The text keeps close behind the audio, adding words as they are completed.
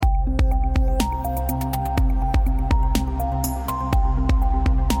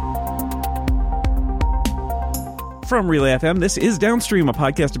From Relay FM, this is Downstream, a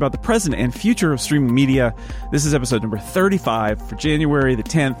podcast about the present and future of streaming media. This is episode number 35 for January the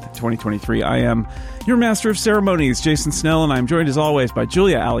 10th, 2023. I am your master of ceremonies, Jason Snell, and I'm joined as always by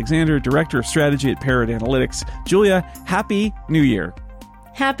Julia Alexander, Director of Strategy at Parrot Analytics. Julia, Happy New Year.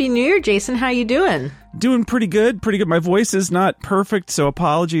 Happy New Year, Jason. How you doing? Doing pretty good. My voice is not perfect, so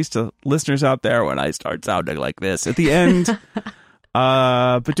apologies to listeners out there when I start sounding like this at the end.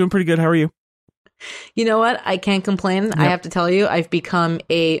 But doing pretty good. How are you? You know what? I can't complain. Yep. I have to tell you, I've become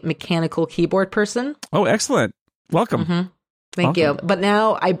a mechanical keyboard person. Oh, excellent. Welcome. Mm-hmm. Thank you. But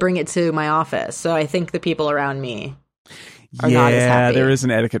now I bring it to my office, so I think the people around me are not as happy. There is an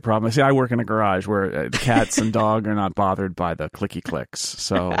etiquette problem. See, I work in a garage where the cats and dog are not bothered by the clicky clicks,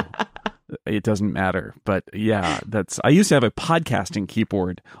 so it doesn't matter. But yeah, I used to have a podcasting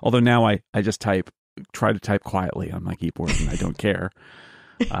keyboard, although now I just try to type quietly on my keyboard, and I don't care.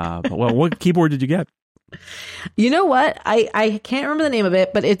 Well, what keyboard did you get? You know what? I can't remember the name of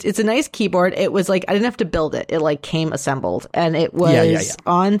it, but it's a nice keyboard. It was like, I didn't have to build it. It like came assembled, and it was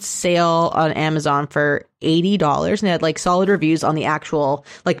on sale on Amazon for $80, and it had like solid reviews on the actual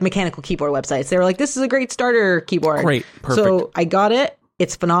like mechanical keyboard websites. They were like, this is a great starter keyboard. Great. Perfect. So I got it.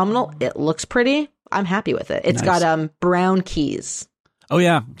 It's phenomenal. It looks pretty. I'm happy with it. It's got brown keys. Oh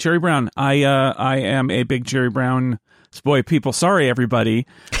yeah. Cherry Brown. I am a big Cherry Brown. Boy, people, sorry, everybody.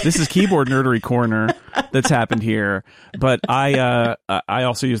 This is Keyboard Nerdery Corner that's happened here. But I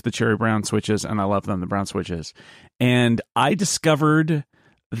also use the Cherry Brown switches, and I love them, the brown switches. And I discovered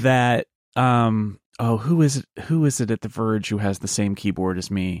that, who is it at The Verge who has the same keyboard as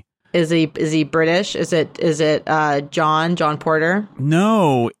me? Is he British? Is it John Porter?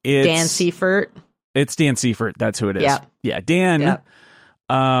 No, it's Dan Seifert. It's Dan Seifert. That's who it is. Yep. Yeah, Dan.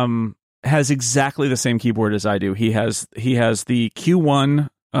 Yep. Has exactly the same keyboard as I do. He has the Q1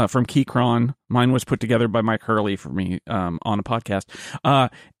 from Keychron. Mine was put together by Mike Hurley for me on a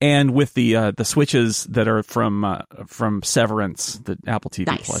podcast, and with the switches that are from Severance, the Apple TV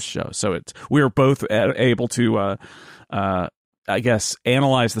Plus show. So we are both able to, I guess,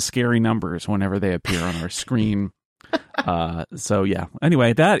 analyze the scary numbers whenever they appear on our screen. So yeah.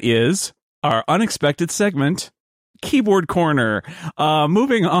 Anyway, that is our unexpected segment. Keyboard Corner.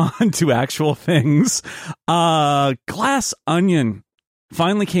 Moving on to actual things. Glass Onion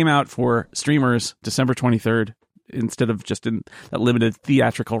finally came out for streamers December 23rd instead of just in that limited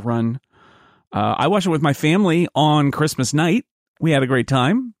theatrical run. I watched it with my family on Christmas night. We had a great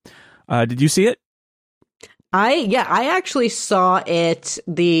time. Did you see it? I actually saw it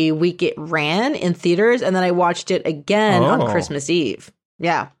the week it ran in theaters, and then I watched it again on Christmas Eve.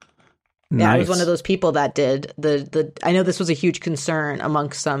 Yeah. Yeah, nice. I was one of those people that did I know this was a huge concern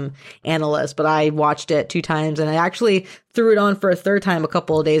amongst some analysts, but I watched it 2 times, and I actually threw it on for a 3rd time a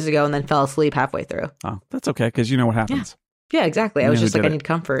couple of days ago and then fell asleep halfway through. Oh, that's okay, because you know what happens. Yeah, exactly. I was just like, I need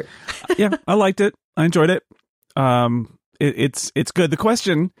comfort. Yeah, I liked it. I enjoyed it. It's good. The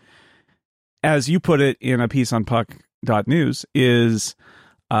question, as you put it in a piece on puck.news, is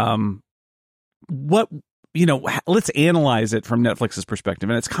what... let's analyze it from Netflix's perspective.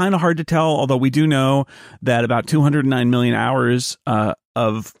 And it's kind of hard to tell, although we do know that about 209 million hours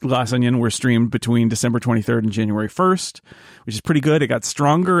of Glass Onion were streamed between December 23rd and January 1st, which is pretty good. It got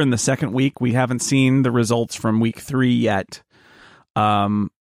stronger in the second week. We haven't seen the results from week 3 yet. But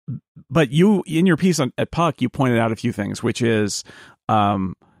you, in your piece at Puck, you pointed out a few things, which is,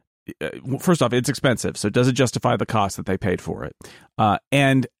 first off, it's expensive. So does it justify the cost that they paid for it?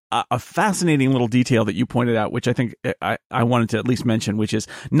 And a fascinating little detail that you pointed out, which I think I wanted to at least mention, which is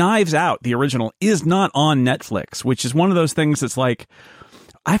Knives Out, the original, is not on Netflix, which is one of those things that's like,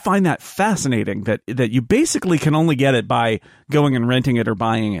 I find that fascinating that you basically can only get it by going and renting it or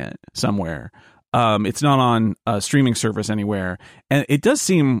buying it somewhere. It's not on a streaming service anywhere. And it does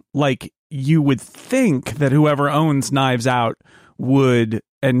seem like you would think that whoever owns Knives Out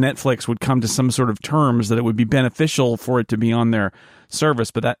and Netflix would come to some sort of terms that it would be beneficial for it to be on their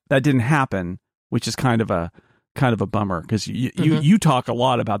service, but that didn't happen, which is kind of a bummer, because you talk a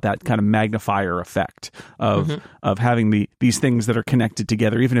lot about that kind of magnifier effect of having these things that are connected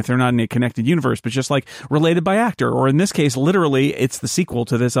together, even if they're not in a connected universe, but just like related by actor, or in this case, literally, it's the sequel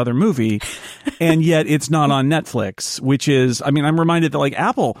to this other movie, and yet it's not on Netflix, which is, I mean, I'm reminded that like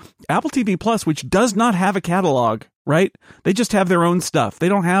Apple TV Plus, which does not have a catalog. Right? They just have their own stuff. They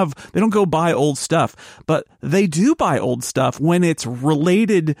don't go buy old stuff, but they do buy old stuff when it's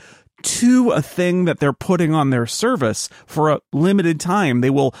related to a thing that they're putting on their service for a limited time.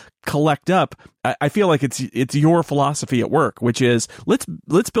 They will collect up, I feel like it's your philosophy at work, which is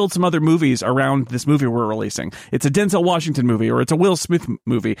let's build some other movies around this movie we're releasing. It's a Denzel Washington movie or it's a Will Smith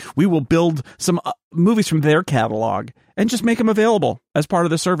movie. We will build some movies from their catalog and just make them available as part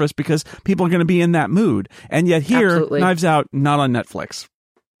of the service because people are going to be in that mood. And yet here, Absolutely. Knives Out, not on Netflix.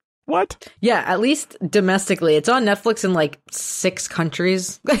 What? Yeah, at least domestically, it's on Netflix in like 6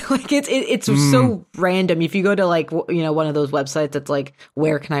 countries. Like it's so random. If you go to like one of those websites that's like,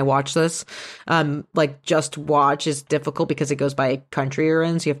 where can I watch this? Like Just Watch is difficult because it goes by country you're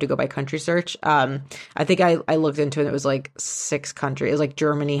in, so you have to go by country search. I think I looked into it. And it was like 6 countries. It was like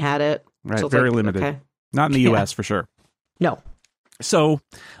Germany had it. Right, so very limited. Okay. Not in the U.S. for sure. No. So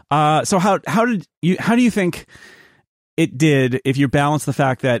how do you think it did, if you balance the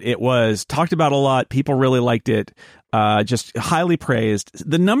fact that it was talked about a lot, people really liked it, just highly praised.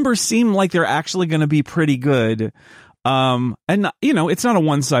 The numbers seem like they're actually going to be pretty good. And it's not a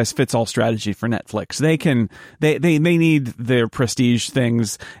one size fits all strategy for Netflix. They need their prestige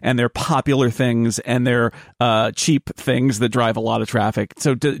things and their popular things and their cheap things that drive a lot of traffic.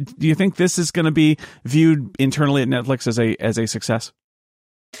 So do you think this is going to be viewed internally at Netflix as a success?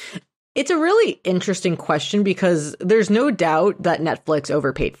 It's a really interesting question because there's no doubt that Netflix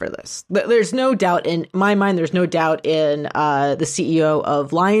overpaid for this. There's no doubt in my mind. There's no doubt in the CEO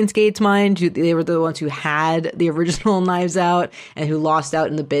of Lionsgate's mind. They were the ones who had the original Knives Out and who lost out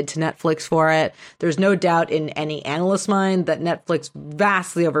in the bid to Netflix for it. There's no doubt in any analyst's mind that Netflix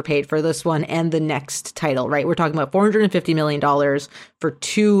vastly overpaid for this one and the next title, right? We're talking about $450 million for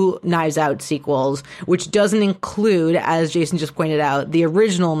 2 Knives Out sequels, which doesn't include, as Jason just pointed out, the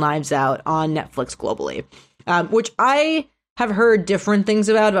original Knives Out on Netflix globally, which I have heard different things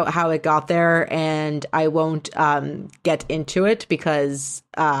about how it got there, and I won't get into it because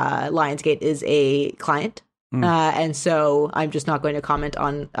Lionsgate is a client, and so I'm just not going to comment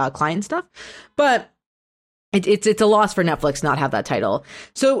on client stuff. But it's a loss for Netflix not have that title.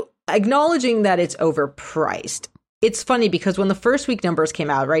 So acknowledging that it's overpriced, it's funny because when the first week numbers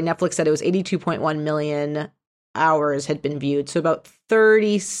came out, right, Netflix said it was 82.1 million hours had been viewed. So about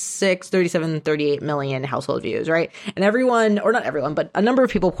 37, 38 million household views, right? And everyone, or not everyone, but a number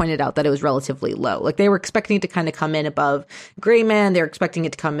of people pointed out that it was relatively low. Like they were expecting it to kind of come in above Gray Man. They were expecting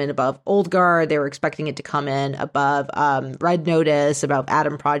it to come in above Old Guard. They were expecting it to come in above Red Notice, above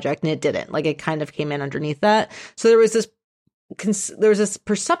Adam Project, and it didn't. Like it kind of came in underneath that. So there was this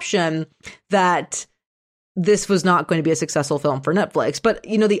perception that this was not going to be a successful film for Netflix. But,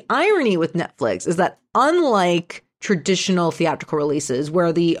 the irony with Netflix is that unlike traditional theatrical releases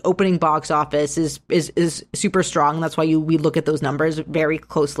where the opening box office is super strong, that's why we look at those numbers very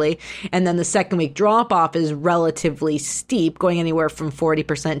closely. And then the second week drop off is relatively steep, going anywhere from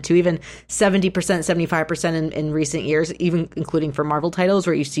 40% to even 70%, 75% in recent years, even including for Marvel titles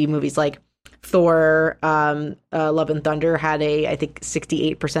where you see movies like Thor, Love and Thunder had I think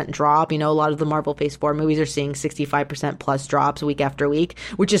 68% drop. A lot of the Marvel Phase 4 movies are seeing 65% plus drops week after week,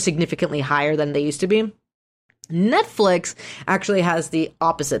 which is significantly higher than they used to be. Netflix actually has the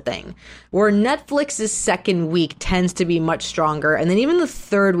opposite thing, where Netflix's second week tends to be much stronger, and then even the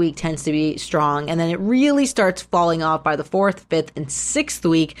third week tends to be strong, and then it really starts falling off by the 4th, 5th, and 6th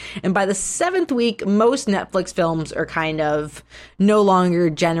week, and by the 7th week, most Netflix films are kind of no longer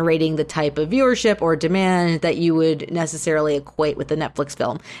generating the type of viewership or demand that you would necessarily equate with a Netflix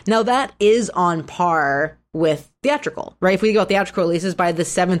film. Now, that is on par with theatrical, right? If we go theatrical releases, by the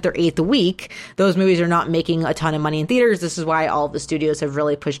 7th or 8th week, those movies are not making a ton of money in theaters. This is why all of the studios have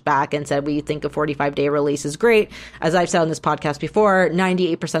really pushed back and said, we think a 45-day release is great. As I've said on this podcast before,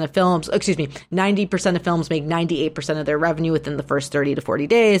 90% of films make 98% of their revenue within the first 30 to 40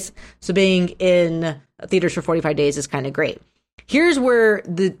 days. So being in theaters for 45 days is kind of great. Here's where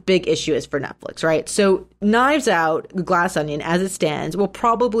the big issue is for Netflix, right? So Knives Out, Glass Onion, as it stands, will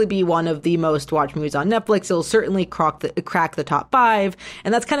probably be one of the most watched movies on Netflix. It'll certainly crack the top 5,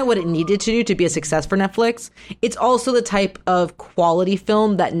 and that's kind of what it needed to do to be a success for Netflix. It's also the type of quality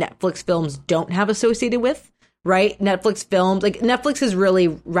film that Netflix films don't have associated with, right? Netflix has really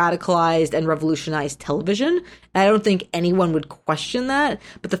radicalized and revolutionized television. And I don't think anyone would question that.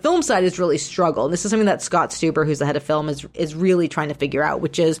 But the film side has really struggled. And this is something that Scott Stuber, who's the head of film, is really trying to figure out,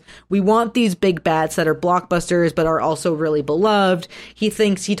 which is we want these big bets that are blockbusters, but are also really beloved. He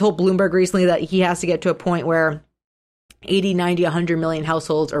told Bloomberg recently that he has to get to a point where 80, 90, 100 million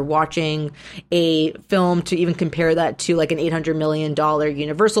households are watching a film to even compare that to like an $800 million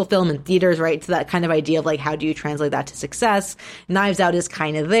Universal film in theaters, right? So that kind of idea of like, how do you translate that to success? Knives Out is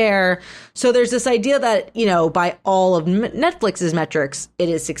kind of there. So there's this idea that, by all of Netflix's metrics, it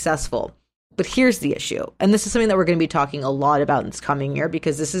is successful. But here's the issue, and this is something that we're going to be talking a lot about in this coming year,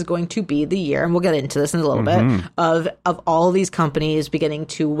 because this is going to be the year, and we'll get into this in a little bit, of all these companies beginning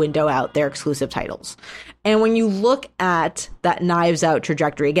to window out their exclusive titles. And when you look at that Knives Out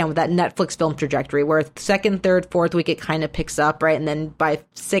trajectory, again, with that Netflix film trajectory, where second, third, fourth week, it kind of picks up, right? And then by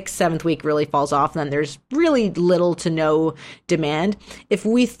sixth, seventh week really falls off, and then there's really little to no demand. If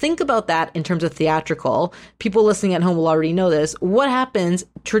we think about that in terms of theatrical, people listening at home will already know this. What happens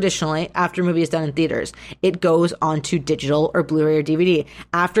traditionally after a movie is done in theaters? It goes onto digital or Blu-ray or DVD.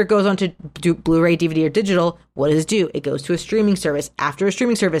 After it goes onto Blu-ray, DVD, or digital, what does it do? It goes to a streaming service. After a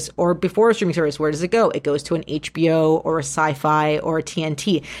streaming service or before a streaming service, where does it go? It goes to an HBO or a Sci-Fi or a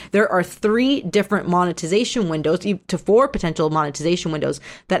TNT. There are 3 different monetization windows, to 4 potential monetization windows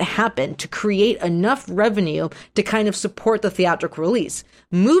that happen to create enough revenue to kind of support the theatrical release.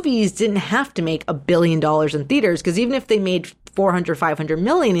 Movies didn't have to make $1 billion in theaters, because even if they made 400, 500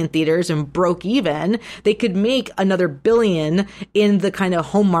 million in theaters and broke even, they could make another billion in the kind of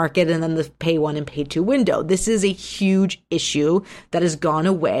home market and then the pay 1 and pay 2 window. This is a huge issue that has gone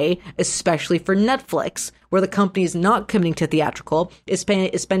away, especially for Netflix, where the company is not committing to theatrical, is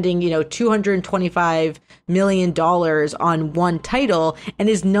spending, $225 million on one title, and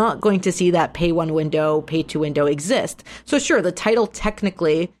is not going to see that pay 1 window, pay 2 window exist. So sure, the title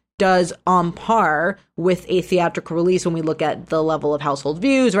technically does on par with a theatrical release when we look at the level of household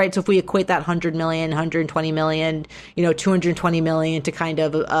views, right? So if we equate that 100 million, 120 million, 220 million to kind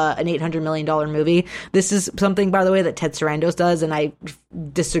of an $800 million movie. This is something, by the way, that Ted Sarandos does, and I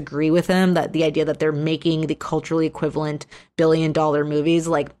disagree with him, that the idea that they're making the culturally equivalent $1 billion movies,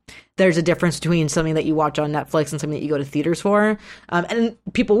 like, there's a difference between something that you watch on Netflix and something that you go to theaters for. And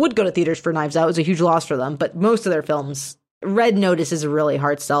people would go to theaters for Knives Out. It was a huge loss for them, but most of their films, Red Notice is a really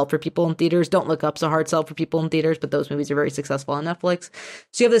hard sell for people in theaters. Don't Look Up's a hard sell for people in theaters, but those movies are very successful on Netflix.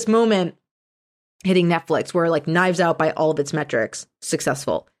 So you have this moment hitting Netflix where, like, Knives Out, by all of its metrics,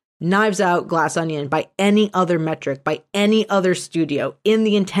 successful. Knives Out, Glass Onion, by any other metric, by any other studio in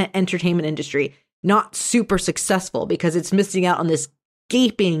the entertainment industry, not super successful, because it's missing out on this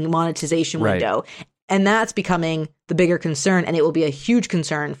gaping monetization window. And that's becoming the bigger concern, and it will be a huge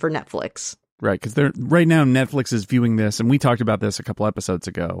concern for Netflix. Right, because right now Netflix is viewing this, and we talked about this a couple episodes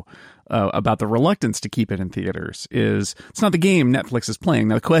ago, about the reluctance to keep it in theaters. It's not the game Netflix is playing.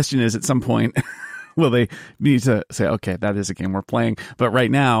 Now the question is, at some point, will they need to say, okay, that is a game we're playing, but right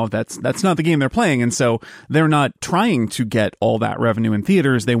now that's not the game they're playing, and so they're not trying to get all that revenue in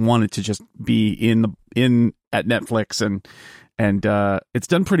theaters. They want it to just be at Netflix, and it's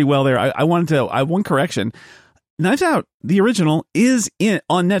done pretty well there. I one correction. Knives Out, the original, is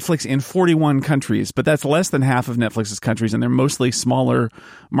on Netflix in 41 countries, but that's less than half of Netflix's countries, and they're mostly smaller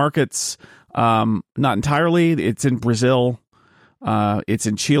markets. Not entirely. It's in Brazil. It's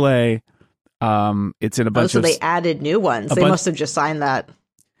in Chile. It's in a bunch of... So they added new ones. They must have just signed that.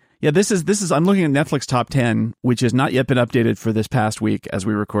 Yeah, this is. I'm looking at Netflix Top 10, which has not yet been updated for this past week as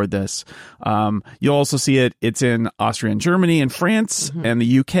we record this. You'll also see it. It's in Austria and Germany and France and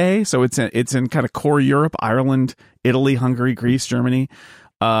the UK. So it's in kind of core Europe, Ireland, Italy, Hungary, Greece, Germany,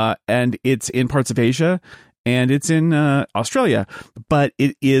 and it's in parts of Asia. And it's in Australia, but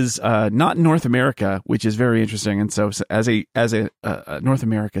it is not North America, which is very interesting. And so, as a North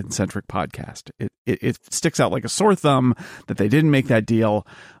American centric podcast, it sticks out like a sore thumb that they didn't make that deal.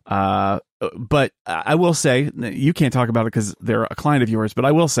 But I will say, you can't talk about it because they're a client of yours. But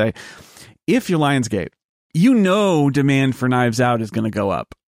I will say, if you're Lionsgate, demand for Knives Out is going to go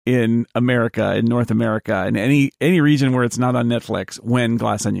up in America, in North America, in any region where it's not on Netflix when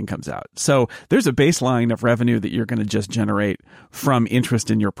Glass Onion comes out. So there's a baseline of revenue that you're going to just generate from interest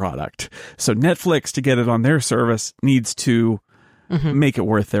in your product. So Netflix, to get it on their service, needs to make it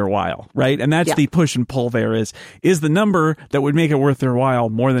worth their while, right? And that's the push and pull there is the number that would make it worth their while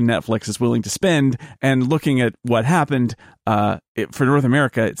more than Netflix is willing to spend. And looking at what happened for North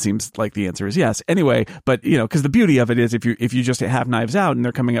America, it seems like the answer is yes. Anyway, but because the beauty of it is if you just have Knives Out and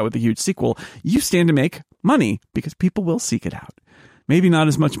they're coming out with a huge sequel, you stand to make money because people will seek it out. Maybe not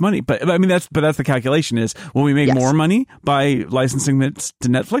as much money, but I mean that's the calculation is: will we make more money by licensing it to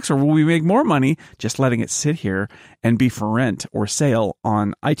Netflix, or will we make more money just letting it sit here and be for rent or sale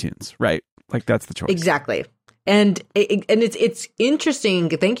on iTunes? Right? Like that's the choice. Exactly. And it's interesting.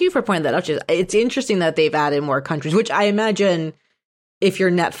 Thank you for pointing that out. It's interesting that they've added more countries, which I imagine if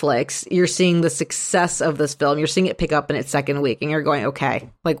you're Netflix, you're seeing the success of this film. You're seeing it pick up in its second week, and you're going, okay,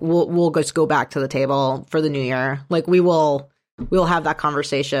 like we'll just go back to the table for the new year. Like we'll have that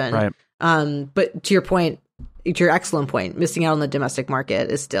conversation. Right. But to your point, to your excellent point, missing out on the domestic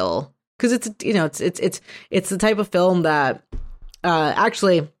market is still, because it's the type of film that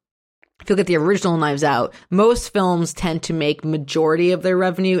actually if you look at the original Knives Out, most films tend to make majority of their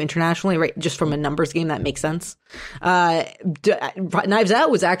revenue internationally, right? Just from a numbers game, that makes sense. Knives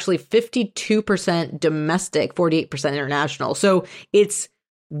Out was actually 52% domestic, 48% international. So it's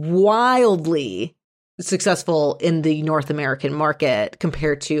wildly successful in the North American market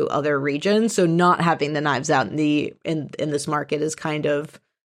compared to other regions. So not having the Knives Out in this market is kind of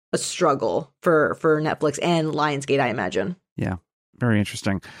a struggle for Netflix and Lionsgate, I imagine. Yeah, very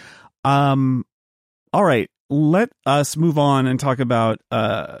interesting. All right, let us move on and talk about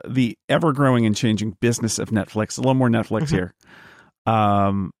the ever-growing and changing business of Netflix. A little more Netflix here.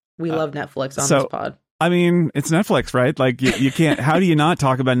 We love Netflix on this pod. I mean, it's Netflix, right? Like you can't, how do you not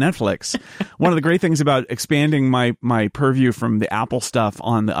talk about Netflix? One of the great things about expanding my purview from the Apple stuff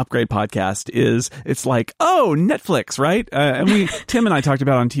on the Upgrade podcast is it's like, oh, Netflix, right? And Tim and I talked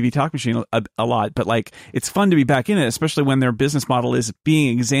about it on TV Talk Machine a lot, but like, it's fun to be back in it, especially when their business model is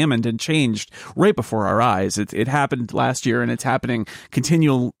being examined and changed right before our eyes. It happened last year and it's happening,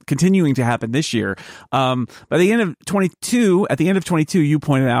 continuing to happen this year. By the end of 22, you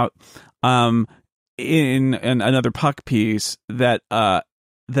pointed out, in another Puck piece that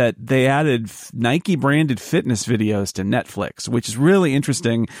they added Nike branded fitness videos to Netflix, which is really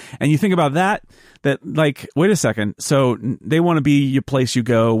interesting. And you think about that like, wait a second. So they want to be your place you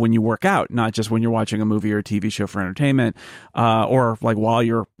go when you work out, not just when you're watching a movie or a TV show for entertainment, or like while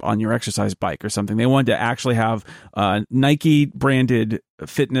you're on your exercise bike or something. They wanted to actually have Nike branded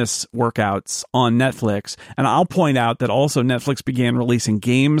fitness workouts on Netflix. And I'll point out that also Netflix began releasing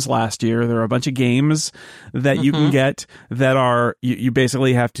games last year. There are a bunch of games that you can get that are, you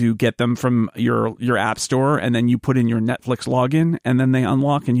basically have to get them from your app store, and then you put in your Netflix login, and then they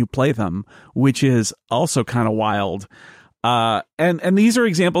unlock and you play them, which is also kind of wild. And these are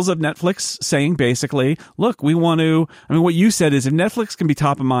examples of Netflix saying basically, look, what you said is if Netflix can be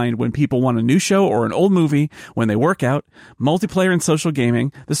top of mind when people want a new show or an old movie, when they work out, multiplayer and social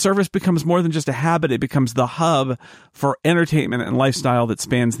gaming, the service becomes more than just a habit. It becomes the hub for entertainment and lifestyle that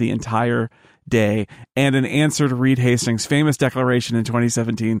spans the entire day, and an answer to Reed Hastings' famous declaration in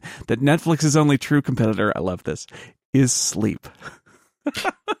 2017 that Netflix's only true competitor, I love this, is sleep.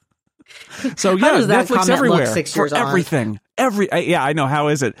 So yeah, Netflix everywhere 6 years for everything. I know. How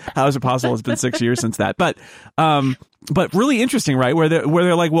is it possible? It's been 6 years since that, but really interesting, right? Where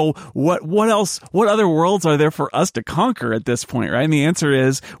they're like, well, what else? What other worlds are there for us to conquer at this point, right? And the answer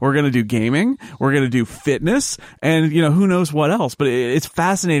is we're going to do gaming, we're going to do fitness, and who knows what else. But it's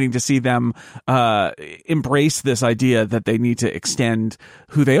fascinating to see them embrace this idea that they need to extend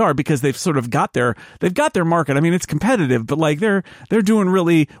who they are, because they've sort of got their market. I mean, it's competitive, but like they're doing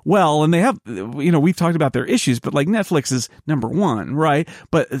really well, and they have, we've talked about their issues, but like Netflix is number one, right?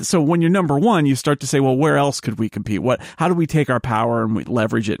 But so when you're number one, you start to say, well, where else could we compete? How do we take our power and we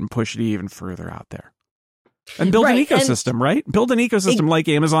leverage it and push it even further out there? And build an ecosystem, right? Build an ecosystem like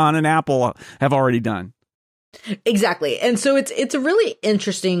Amazon and Apple have already done. Exactly. And so it's a really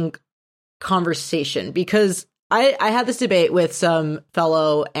interesting conversation, because I had this debate with some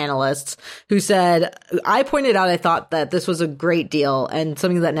fellow analysts who said, I pointed out, I thought that this was a great deal and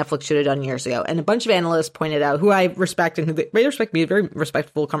something that Netflix should have done years ago. And a bunch of analysts pointed out, who I respect and who they respect me, a very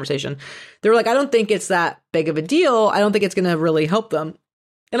respectful conversation. They were like, I don't think it's that big of a deal. I don't think it's going to really help them.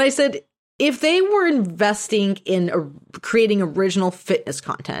 And I said, if they were investing in creating original fitness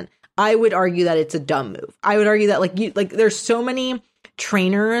content, I would argue that it's a dumb move. I would argue that there's so many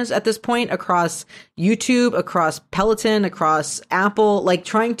trainers at this point across YouTube, across Peloton, across Apple, like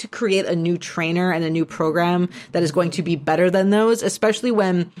trying to create a new trainer and a new program that is going to be better than those, especially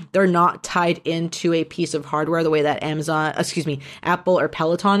when they're not tied into a piece of hardware the way that Apple or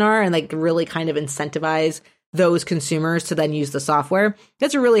Peloton are, and like really kind of incentivize those consumers to then use the software.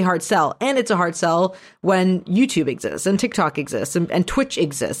 That's a really hard sell. And it's a hard sell when YouTube exists and TikTok exists and Twitch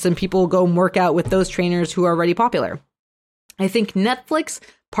exists, and people go and work out with those trainers who are already popular. I think Netflix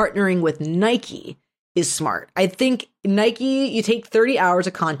partnering with Nike is smart. I think Nike, you take 30 hours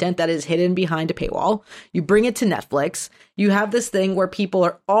of content that is hidden behind a paywall, you bring it to Netflix, you have this thing where people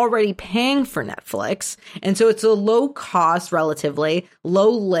are already paying for Netflix, and so it's a low cost, relatively low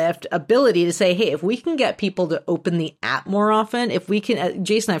lift ability to say, hey, if we can get people to open the app more often, if we can,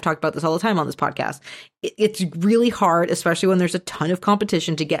 Jason and I have talked about this all the time on this podcast, it's really hard, especially when there's a ton of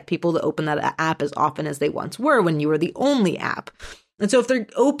competition, to get people to open that app as often as they once were when you were the only app. And so if they're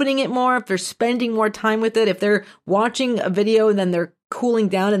opening it more, if they're spending more time with it, if they're watching a video and then they're cooling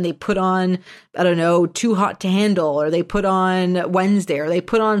down and they put on, I don't know, Too Hot to Handle, or they put on Wednesday, or they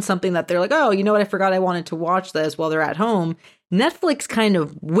put on something that they're like, oh, you know what, I forgot I wanted to watch this while they're at home. Netflix kind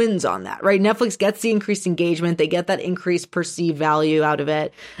of wins on that, right? Netflix gets the increased engagement. They get that increased perceived value out of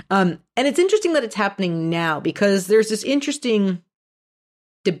it. And it's interesting that it's happening now because there's this interesting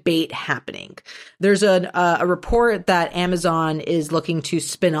debate happening. There's a report that Amazon is looking to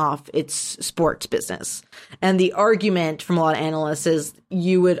spin off its sports business. And the argument from a lot of analysts is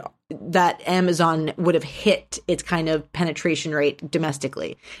that Amazon would have hit its kind of penetration rate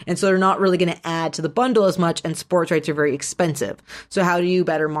domestically. And so they're not really going to add to the bundle as much, and sports rights are very expensive. So how do you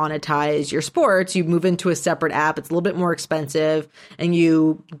better monetize your sports? You move into a separate app. It's a little bit more expensive, and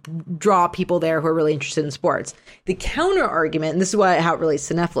you draw people there who are really interested in sports. The counter argument, and this is how it relates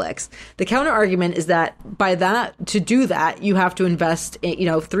to Netflix, the counter argument is that to do that, you have to invest, $3,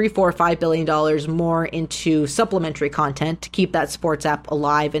 $4, $5 billion more into supplementary content to keep that sports app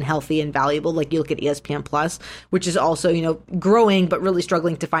alive and healthy and valuable. Like you look at ESPN Plus, which is also, growing, but really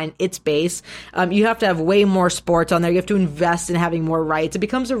struggling to find its base. You have to have way more sports on there. You have to invest in having more rights. It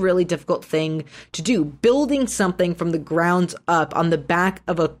becomes a really difficult thing to do. Building something from the ground up on the back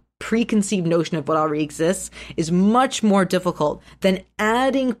of a preconceived notion of what already exists is much more difficult than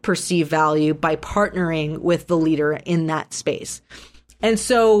adding perceived value by partnering with the leader in that space. And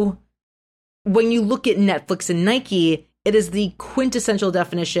so when you look at Netflix and Nike, it is the quintessential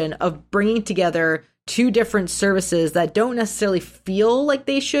definition of bringing together two different services that don't necessarily feel like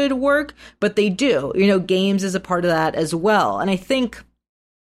they should work, but they do. Games is a part of that as well. And I think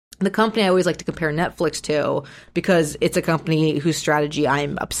the company I always like to compare Netflix to, because it's a company whose strategy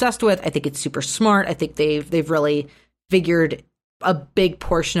I'm obsessed with. I think it's super smart. I think they've really figured a big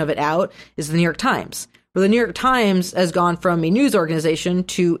portion of it out, is the New York Times. Where the New York Times has gone from a news organization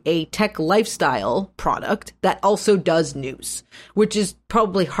to a tech lifestyle product that also does news, which is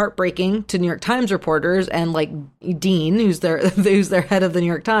probably heartbreaking to New York Times reporters and like Dean, who's their head of the New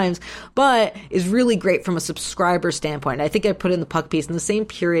York Times, but is really great from a subscriber standpoint. I think I put in the puck piece in the same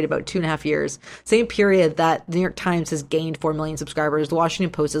period, about 2.5 years, same period that the New York Times has gained 4 million subscribers, the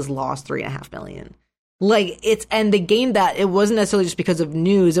Washington Post has lost 3.5 million. And they gained that. It wasn't necessarily just because of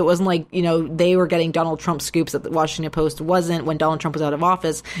news. It wasn't like, they were getting Donald Trump scoops that the Washington Post wasn't when Donald Trump was out of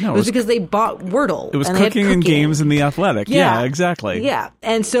office. No, it was because they bought Wordle. It was cooking and games in The Athletic. Yeah, exactly. Yeah.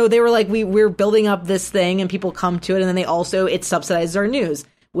 And so they were like, we're building up this thing and people come to it. And then it subsidizes our news.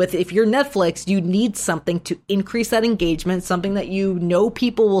 If you're Netflix, you need something to increase that engagement, something that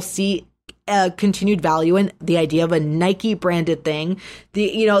people will see continued value in. The idea of a Nike branded thing,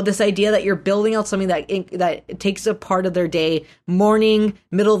 this idea that you're building out something that takes a part of their day, morning,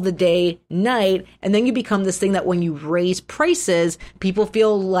 middle of the day, night, and then you become this thing that when you raise prices, people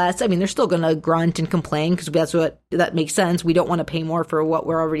feel less. I mean, they're still going to grunt and complain because that makes sense. We don't want to pay more for what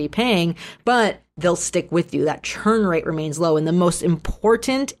we're already paying, but they'll stick with you. That churn rate remains low, and the most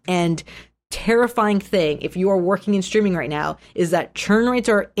important and terrifying thing, if you are working in streaming right now, is that churn rates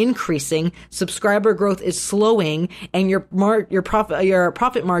are increasing, subscriber growth is slowing, and your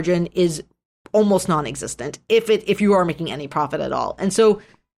profit margin is almost non-existent if you are making any profit at all. And so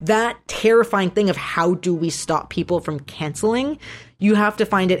that terrifying thing of how do we stop people from canceling, you have to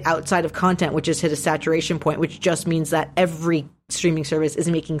find it outside of content, which has hit a saturation point, which just means that every streaming service is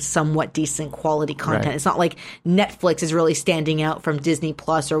making somewhat decent quality content. Right. It's not like Netflix is really standing out from Disney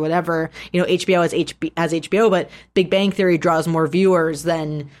Plus or whatever. HBO has HBO, but Big Bang Theory draws more viewers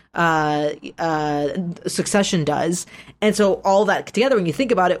than Succession does. And so all that together, when you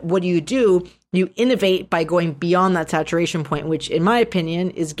think about it, what do? You innovate by going beyond that saturation point, which in my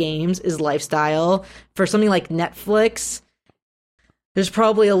opinion is games, is lifestyle. For something like Netflix, there's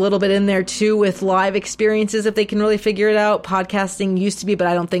probably a little bit in there too with live experiences if they can really figure it out. Podcasting used to be, but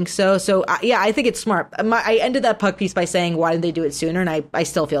I don't think so. So I think it's smart. I ended that puck piece by saying, why didn't they do it sooner? And I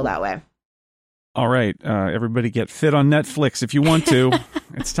still feel that way. All right. Everybody get fit on Netflix if you want to.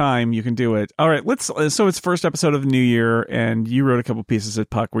 It's time. You can do it. All right. So it's first episode of the new year, and you wrote a couple pieces at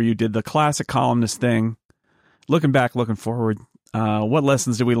Puck where you did the classic columnist thing. Looking back, looking forward. What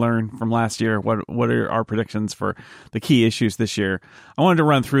lessons did we learn from last year? What are our predictions for the key issues this year? I wanted to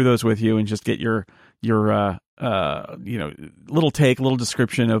run through those with you and just get your little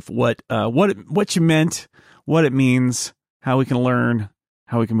description of what you meant, what it means, how we can learn,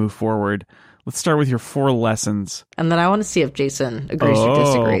 how we can move forward. Let's start with your 4 lessons. And then I want to see if Jason agrees or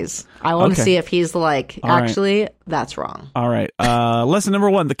disagrees. I want to see if he's like, actually, that's wrong. All right. Lesson number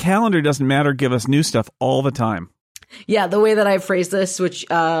 1, the calendar doesn't matter. Give us new stuff all the time. Yeah, the way that I phrase this, which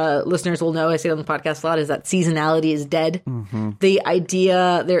listeners will know, I say it on the podcast a lot, is that seasonality is dead. Mm-hmm. The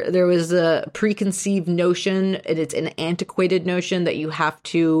idea, there was a preconceived notion, and it's an antiquated notion that you have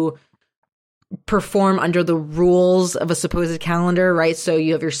to perform under the rules of a supposed calendar, right? So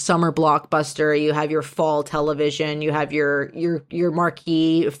you have your summer blockbuster, you have your fall television, you have your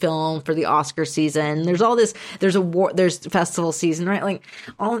marquee film for the Oscar season. There's all this, there's festival season, right? Like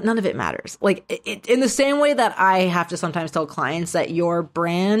none of it matters. Like in the same way that I have to sometimes tell clients that your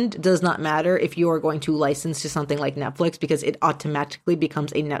brand does not matter if you are going to license to something like Netflix, because it automatically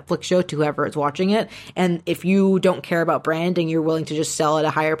becomes a Netflix show to whoever is watching it. And if you don't care about brand and you're willing to just sell at a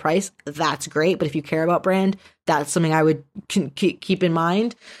higher price, that's great. But if you care about brand, that's something I would keep in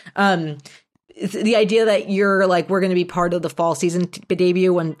mind. The idea that you're like, we're going to be part of the fall season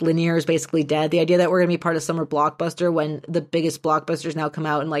debut when linear is basically dead. The idea that we're going to be part of summer blockbuster when the biggest blockbusters now come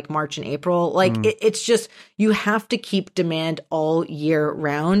out in like March and April. Like it's just, you have to keep demand all year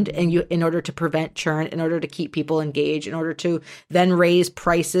round, and in order to prevent churn, in order to keep people engaged, in order to then raise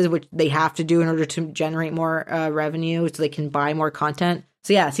prices, which they have to do in order to generate more revenue so they can buy more content.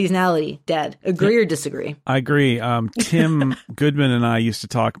 So yeah, seasonality, dead. Agree or disagree? I agree. Tim Goodman and I used to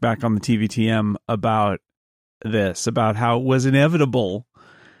talk back on the TVTM about this, about how it was inevitable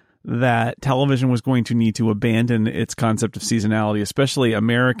that television was going to need to abandon its concept of seasonality, especially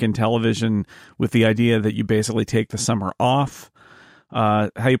American television, with the idea that you basically take the summer off. How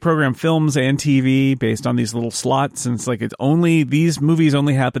you program films and TV based on these little slots, and it's like these movies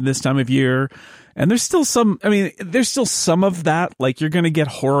only happen this time of year. And there's still some of that. Like you're going to get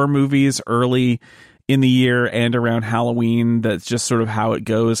horror movies early in the year and around Halloween. That's just sort of how it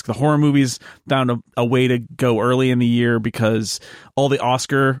goes. The horror movies found a way to go early in the year because all the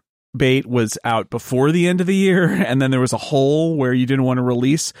Oscar bait was out before the end of the year, and then there was a hole where you didn't want to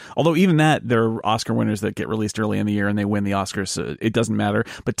release. Although even that, there are Oscar winners that get released early in the year and they win the Oscars, so it doesn't matter.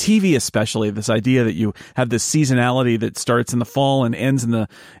 But TV especially, this idea that you have this seasonality that starts in the fall and ends in the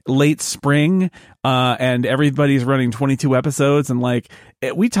late spring, and everybody's running 22 episodes, and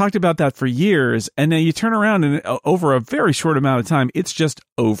we talked about that for years, and then you turn around and over a very short amount of time, it's just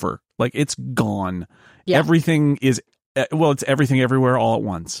over. Like it's gone. Yeah. Everything is it's everything everywhere all at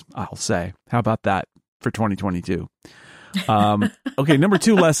once, I'll say. How about that for 2022? Okay, number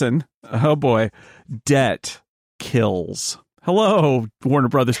 2 lesson. Oh boy. Debt kills. Hello, Warner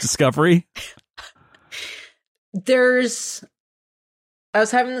Brothers Discovery. I was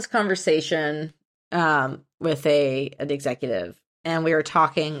having this conversation with an executive, and we were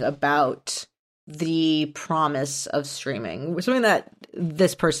talking about the promise of streaming, something that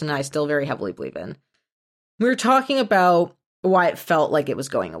this person and I still very heavily believe in. We were talking about why it felt like it was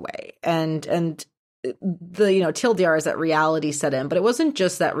going away, and the TLDR is that reality set in, but it wasn't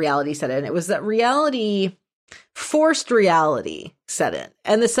just that reality set in. It was that forced reality set in,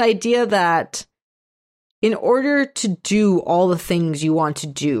 and this idea that in order to do all the things you want to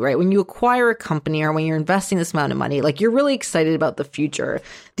do, right? When you acquire a company or when you're investing this amount of money, like you're really excited about the future.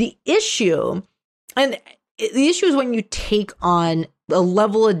 The issue is when you take on a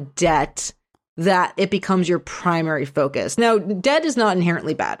level of debt that it becomes your primary focus. Now, debt is not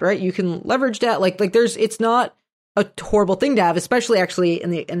inherently bad, right? You can leverage debt. It's not a horrible thing to have, especially actually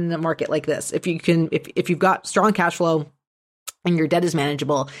in the market like this. If you've got strong cash flow and your debt is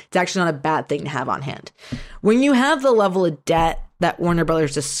manageable, it's actually not a bad thing to have on hand. When you have the level of debt that Warner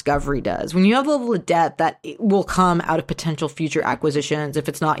Brothers Discovery does, when you have the level of debt that will come out of potential future acquisitions, if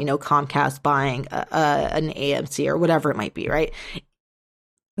it's not, Comcast buying an AMC or whatever it might be, right?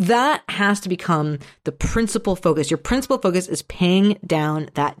 That has to become the principal focus. Your principal focus is paying down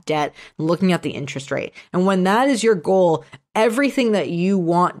that debt, looking at the interest rate. And when that is your goal, everything that you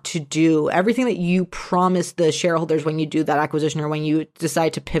want to do, everything that you promise the shareholders when you do that acquisition or when you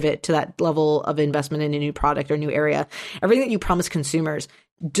decide to pivot to that level of investment in a new product or new area, everything that you promise consumers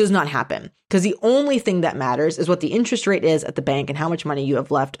does not happen. Because the only thing that matters is what the interest rate is at the bank and how much money you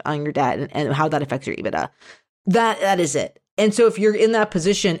have left on your debt and how that affects your EBITDA. That is it. And so if you're in that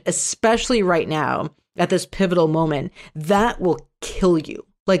position, especially right now at this pivotal moment, that will kill you.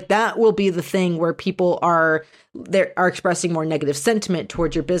 Like that will be the thing where people are expressing more negative sentiment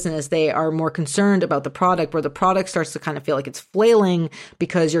towards your business. They are more concerned about the product, where the product starts to kind of feel like it's flailing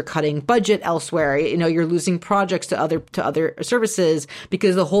because you're cutting budget elsewhere. You're losing projects to other services,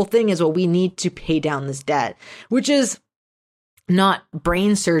 because the whole thing is, well, we need to pay down this debt, which is not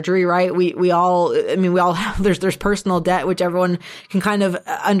brain surgery, right? We all have, there's personal debt, which everyone can kind of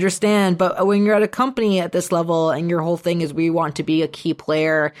understand. But when you're at a company at this level and your whole thing is we want to be a key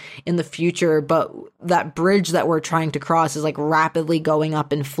player in the future, but that bridge that we're trying to cross is like rapidly going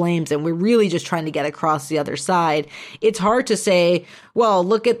up in flames and we're really just trying to get across the other side. It's hard to say, well,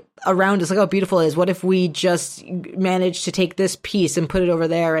 look at around us, look how beautiful it is. What if we just managed to take this piece and put it over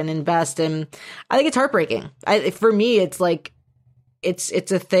there and invest? And I think it's heartbreaking. For me, it's like,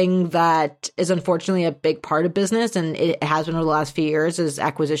 it's a thing that is unfortunately a big part of business, and it has been over the last few years as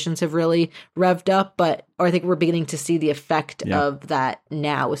acquisitions have really revved up. Or I think we're beginning to see the effect of that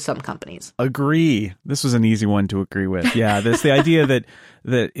now with some companies. Agree. This was an easy one to agree with. Yeah, there's the idea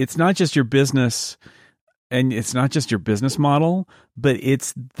that it's not just your business and it's not just your business model, but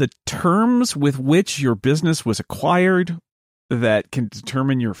it's the terms with which your business was acquired that can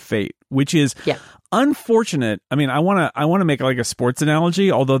determine your fate, which is unfortunate. I mean, I want to make like a sports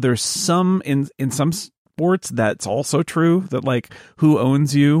analogy, although there's some in some sports that's also true, that like who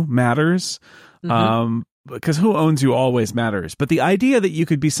owns you matters. Because who owns you always matters. But the idea that you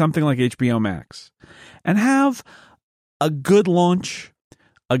could be something like HBO Max and have a good launch,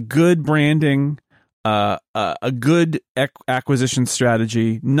 a good branding, a good acquisition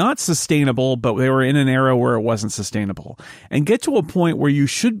strategy, not sustainable, but they were in an era where it wasn't sustainable, and get to a point where you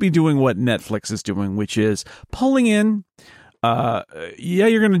should be doing what Netflix is doing, which is pulling in.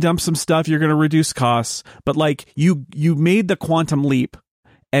 You're going to dump some stuff, you're going to reduce costs, but like you made the quantum leap,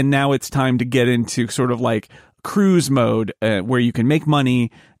 and now it's time to get into sort of like cruise mode where you can make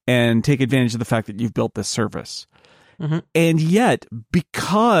money and take advantage of the fact that you've built this service. And yet,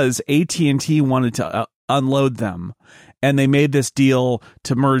 because AT&T wanted to unload them and they made this deal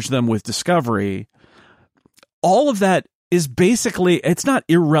to merge them with Discovery, all of that is basically, it's not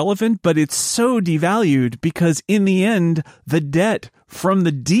irrelevant, but it's so devalued because in the end, the debt from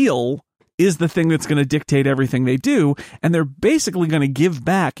the deal is the thing that's going to dictate everything they do. And they're basically going to give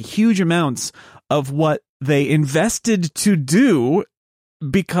back huge amounts of what they invested to do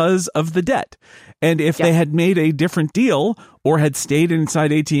because of the debt. And if they had made a different deal or had stayed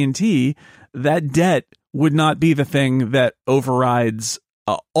inside AT&T, that debt would not be the thing that overrides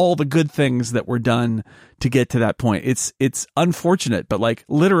all the good things that were done to get to that point. It's unfortunate, but like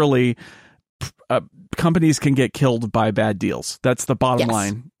literally companies can get killed by bad deals. That's the bottom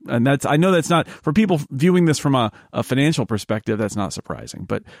line. And I know that's not, for people viewing this from a financial perspective, that's not surprising.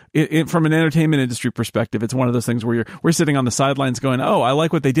 But from an entertainment industry perspective, it's one of those things where we're sitting on the sidelines going, oh, I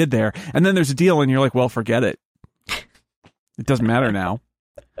like what they did there. And then there's a deal and you're like, well, forget it. It doesn't matter now.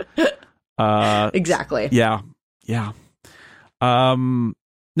 Exactly. Yeah. Number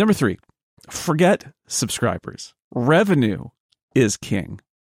 3, forget subscribers. Revenue is king.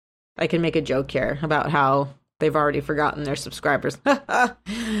 I can make a joke here about how they've already forgotten their subscribers. It's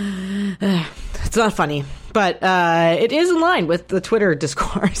not funny, but it is in line with the Twitter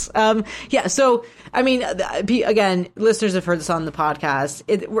discourse. So, I mean, again, listeners have heard this on the podcast.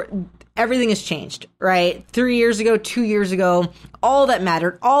 Everything has changed, right? 3 years ago, 2 years ago, all that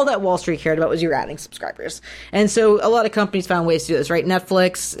mattered, all that Wall Street cared about was you adding subscribers. And so a lot of companies found ways to do this, right?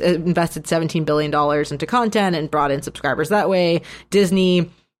 Netflix invested $17 billion into content and brought in subscribers that way. Disney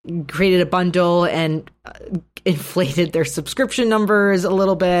created a bundle and inflated their subscription numbers a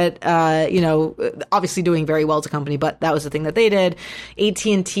little bit, obviously doing very well as a company, but that was the thing that they did.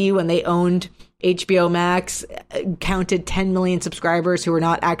 AT&T, when they owned HBO Max, counted 10 million subscribers who were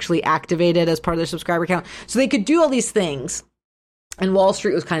not actually activated as part of their subscriber count. So they could do all these things. And Wall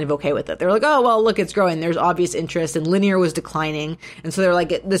Street was kind of okay with it. They're like, oh, well, look, it's growing. There's obvious interest, and linear was declining. And so they're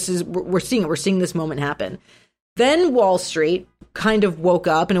like, we're seeing it. We're seeing this moment happen. Then Wall Street kind of woke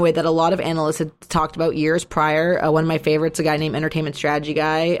up in a way that a lot of analysts had talked about years prior. One of my favorites, a guy named Entertainment Strategy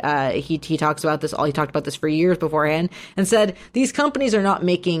Guy, he talks about this. He talked about this for years beforehand and said these companies are not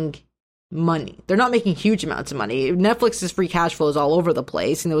making money. They're not making huge amounts of money. Netflix's free cash flow is all over the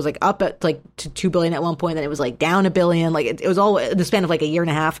place, and it was like up at like to $2 billion at one point, then it was like down $1 billion. Like it was all in the span of like a year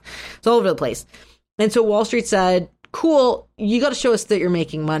and a half. It's all over the place. And so Wall Street said, cool, you got to show us that you're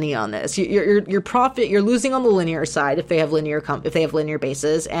making money on this. Your profit, you're losing on the linear side if they have linear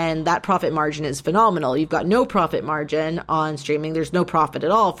bases, and that profit margin is phenomenal. You've got no profit margin on streaming. There's no profit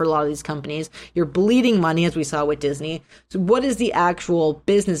at all for a lot of these companies. You're bleeding money, as we saw with Disney. So what is the actual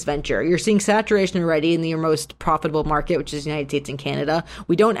business venture? You're seeing saturation already in your most profitable market, which is the United States and Canada.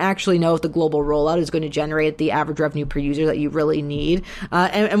 We don't actually know if the global rollout is going to generate the average revenue per user that you really need.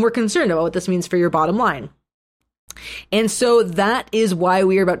 And we're concerned about what this means for your bottom line. And so that is why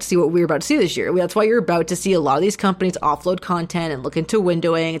we are about to see what we're about to see this year. That's why you're about to see a lot of these companies offload content and look into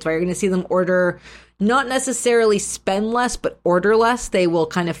windowing. It's why you're going to see them order, not necessarily spend less, but order less. They will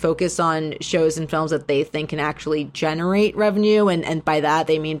kind of focus on shows and films that they think can actually generate revenue. And by that,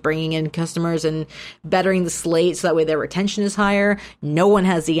 they mean bringing in customers and bettering the slate so that way their retention is higher. No one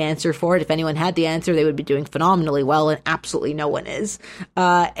has the answer for it. If anyone had the answer, they would be doing phenomenally well, and absolutely no one is.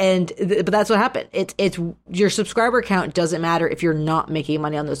 But that's what happened. It's your subscriber count doesn't matter if you're not making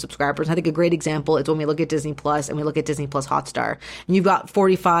money on those subscribers. I think a great example is when we look at Disney Plus and we look at Disney Plus Hotstar. And you've got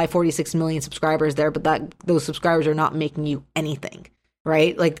 46 million subscribers there, but those subscribers are not making you anything.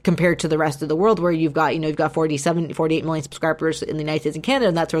 right? Like compared to the rest of the world where you've got 48 million subscribers in the United States and Canada,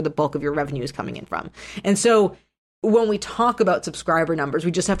 and that's where the bulk of your revenue is coming in from. And so when we talk about subscriber numbers,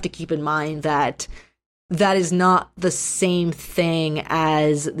 we just have to keep in mind that that is not the same thing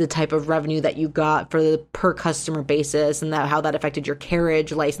as the type of revenue that you got for the per customer basis, and that how that affected your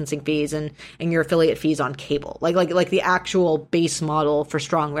carriage licensing fees and your affiliate fees on cable. Like the actual base model for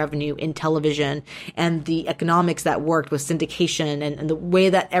strong revenue in television and the economics that worked with syndication and the way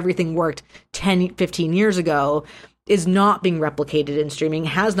that everything worked 10, 15 years ago is not being replicated in streaming,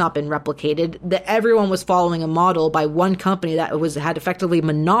 has not been replicated. That everyone was following a model by one company that had effectively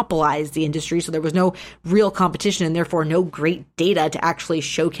monopolized the industry, so there was no real competition and therefore no great data to actually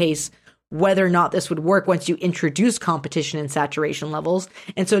showcase whether or not this would work once you introduce competition and saturation levels.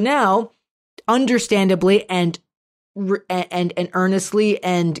 And so now, understandably and earnestly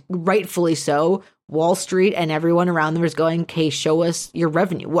and rightfully so, Wall Street and everyone around them is going, okay, show us your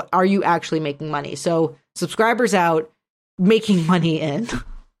revenue. What are you actually making money? So subscribers out, making money in.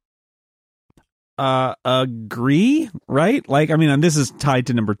 Agree, right? Like, I mean, and this is tied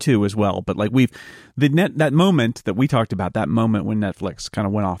to number 2 as well, but like that moment that we talked about, that moment when Netflix kind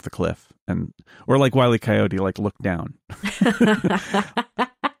of went off the cliff or like Wile E. Coyote, like looked down.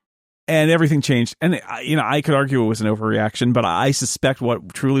 And everything changed. And, I could argue it was an overreaction, but I suspect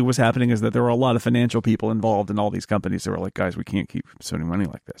what truly was happening is that there were a lot of financial people involved in all these companies that were like, guys, we can't keep spending money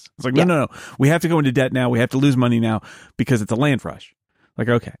like this. It's like, no. We have to go into debt now. We have to lose money now because it's a land rush. Like,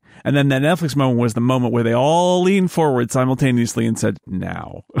 okay. And then that Netflix moment was the moment where they all leaned forward simultaneously and said,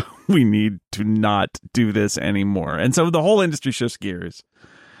 now we need to not do this anymore. And so the whole industry shifts gears.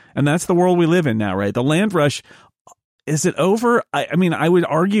 And that's the world we live in now, right? The land rush. Is it over? I mean, I would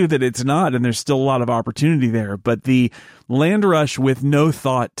argue that it's not, and there's still a lot of opportunity there. But the land rush with no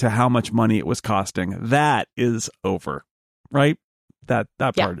thought to how much money it was costing, that is over, right? That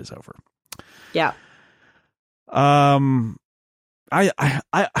part is over. Yeah. Can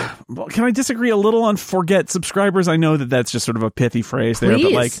I disagree a little on forget subscribers? I know that that's just sort of a pithy phrase there,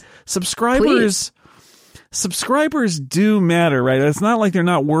 but like subscribers. Subscribers do matter, right? It's not like they're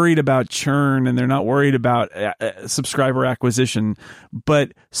not worried about churn and they're not worried about subscriber acquisition,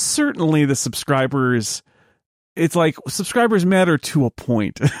 but certainly the subscribers, it's like subscribers matter to a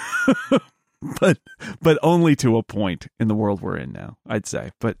point, but only to a point in the world we're in now, I'd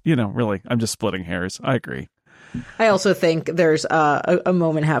say. But, really, I'm just splitting hairs. I agree. I also think there's a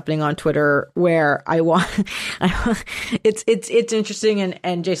moment happening on Twitter where it's interesting,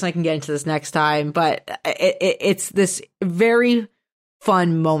 and Jason, I can get into this next time, but it's this very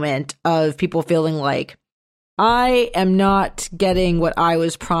fun moment of people feeling like, I am not getting what I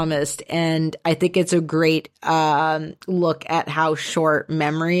was promised, and I think it's a great look at how short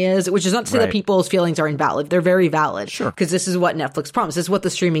memory is, which is not to say that people's feelings are invalid. They're very valid. Sure. Because this is what Netflix promised. This is what the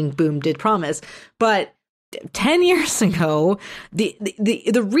streaming boom did promise. But 10 years ago,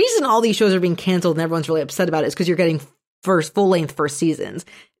 the reason all these shows are being canceled and everyone's really upset about it is because you're getting full-length first seasons.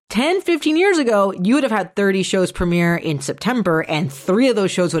 10, 15 years ago, you would have had 30 shows premiere in September, and 3 of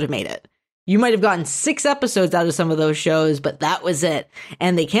those shows would have made it. You might have gotten 6 episodes out of some of those shows, but that was it.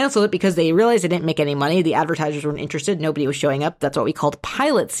 And they canceled it because they realized they didn't make any money. The advertisers weren't interested. Nobody was showing up. That's what we called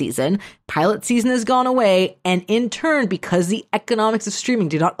pilot season. Pilot season has gone away. And in turn, because the economics of streaming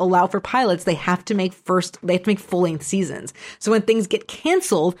do not allow for pilots, they have to make full-length seasons. So when things get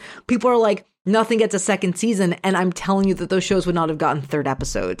canceled, people are like, nothing gets a second season. And I'm telling you that those shows would not have gotten 3rd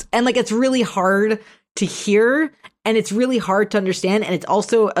episodes. And like, it's really hard to hear, and it's really hard to understand, and it's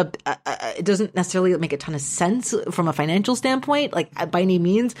also it doesn't necessarily make a ton of sense from a financial standpoint, like by any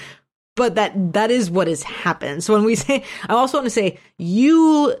means, but that is what has happened. So when we say, I also want to say,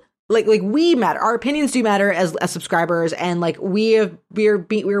 you like we matter. Our opinions do matter as subscribers, and like we're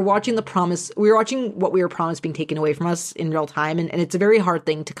watching what we were promised being taken away from us in real time, and it's a very hard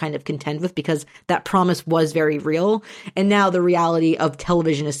thing to kind of contend with because that promise was very real, and now the reality of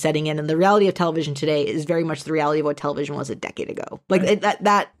television is setting in, and the reality of television today is very much the reality of what television was a decade ago. Like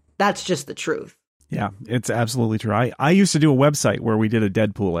that's just the truth. Yeah, it's absolutely true. I used to do a website where we did a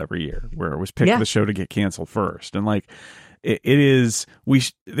Deadpool every year, where it was pick the show to get canceled first, and like. There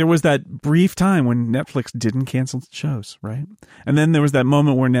was that brief time when Netflix didn't cancel shows, right? And then there was that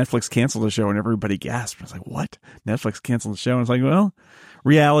moment where Netflix canceled a show and everybody gasped. I was like, what? Netflix canceled the show? And it's like, well,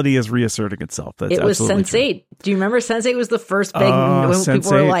 reality is reasserting itself. That's it was Sense8. Do you remember Sense8 was the first big when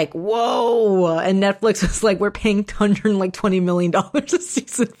people were like, whoa. And Netflix was like, we're paying $120 million a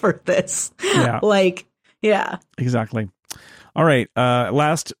season for this. Yeah. Yeah. Exactly. All right.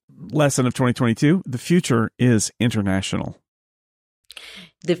 Last lesson of 2022. The future is international.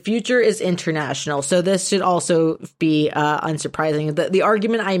 The future is international. So this should also be unsurprising. The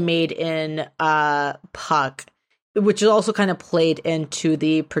argument I made in Puck, which is also kind of played into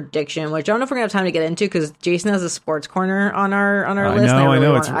the prediction, which I don't know if we're going to have time to get into because Jason has a sports corner on our list. I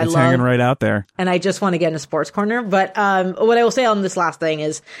know. It's hanging right out there. And I just want to get in a sports corner. But what I will say on this last thing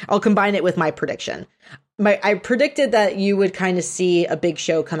is I'll combine it with my prediction. I predicted that you would kind of see a big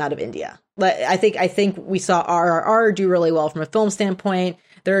show come out of India. I think we saw RRR do really well from a film standpoint.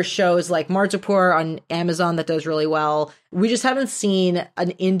 There are shows like Marjapur on Amazon that does really well. We just haven't seen an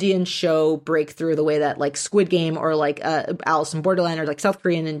Indian show break through the way that like Squid Game or like Alice in Borderland or like South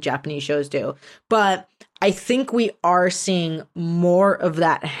Korean and Japanese shows do. But I think we are seeing more of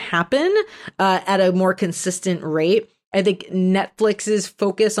that happen at a more consistent rate. I think Netflix's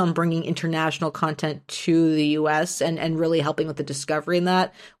focus on bringing international content to the US and really helping with the discovery in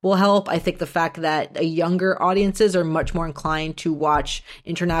that will help. I think the fact that younger audiences are much more inclined to watch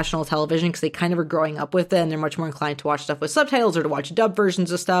international television because they kind of are growing up with it and they're much more inclined to watch stuff with subtitles or to watch dub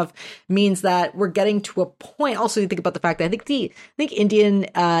versions of stuff means that we're getting to a point. Also, you think about the fact that I think Indian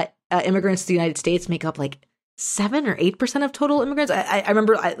immigrants to the United States make up like 7 or 8% of total immigrants. I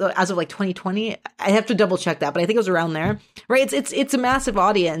remember as of like 2020, I have to double check that, but I think it was around there, right? It's a massive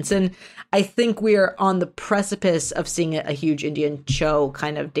audience. And I think we are on the precipice of seeing a huge Indian show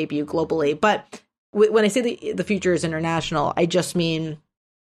kind of debut globally. But when I say the future is international, I just mean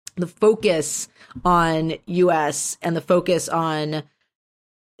the focus on US and the focus on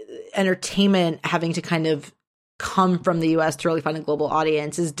entertainment having to kind of come from the US to really find a global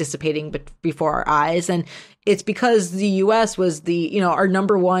audience is dissipating before our eyes. And it's because the US was our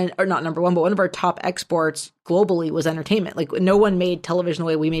number one, or not number one, but one of our top exports globally was entertainment. Like no one made television the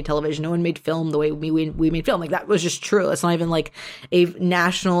way we made television. No one made film the way we made film. Like that was just true. It's not even like a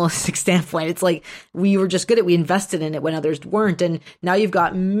nationalistic standpoint. It's like we were just good at, we invested in it when others weren't. And now you've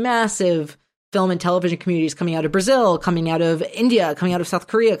got massive film and television communities coming out of Brazil, coming out of India, coming out of South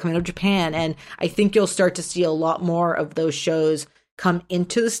Korea, coming out of Japan. And I think you'll start to see a lot more of those shows come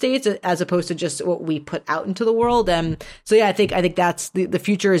into the States as opposed to just what we put out into the world. And so, yeah, I think that's the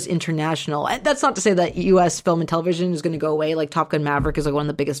future is international. And that's not to say that US film and television is going to go away. Like Top Gun Maverick is like one of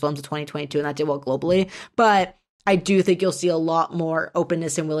the biggest films of 2022 and that did well globally. But I do think you'll see a lot more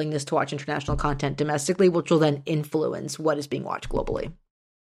openness and willingness to watch international content domestically, which will then influence what is being watched globally.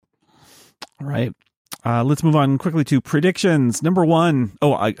 All right. Let's move on quickly to predictions. Number one.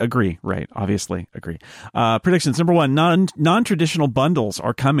 Oh, I agree. Right. Obviously agree. Predictions. Number one, non-traditional bundles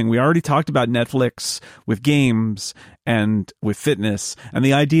are coming. We already talked about Netflix with games and with fitness and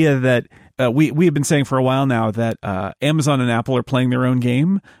the idea that we have been saying for a while now that Amazon and Apple are playing their own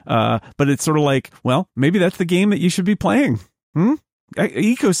game. But it's sort of like, well, maybe that's the game that you should be playing.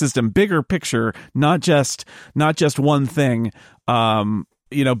 Ecosystem, bigger picture, not just one thing.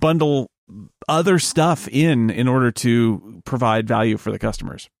 Bundle other stuff in order to provide value for the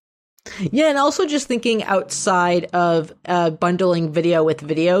customers. Yeah, and also just thinking outside of bundling video with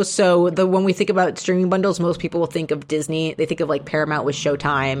video. So when we think about streaming bundles, most people will think of Disney. They think of like Paramount with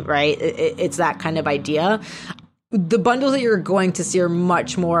Showtime, right? It's that kind of idea. The bundles that you're going to see are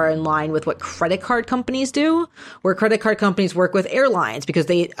much more in line with what credit card companies do, where credit card companies work with airlines because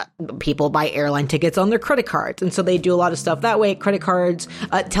people buy airline tickets on their credit cards. And so they do a lot of stuff that way. Credit cards,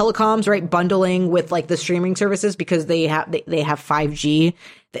 telecoms, right? Bundling with like the streaming services because they have 5G.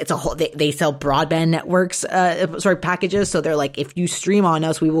 It's a whole, they sell broadband networks, packages. So they're like, if you stream on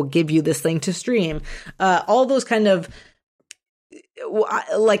us, we will give you this thing to stream. All those kind of,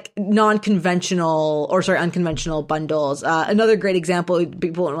 like unconventional bundles. Another great example,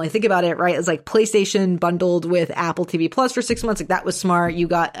 people don't really think about it, right? Is like PlayStation bundled with Apple TV Plus for 6 months. Like that was smart. You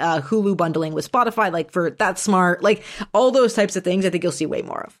got Hulu bundling with Spotify, like that's smart. Like all those types of things, I think you'll see way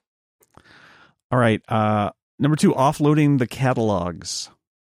more of. All right. Number two, offloading the catalogs.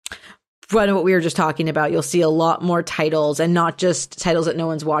 What we were just talking about, you'll see a lot more titles, and not just titles that no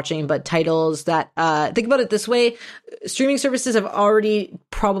one's watching, but titles that, think about it this way, streaming services have already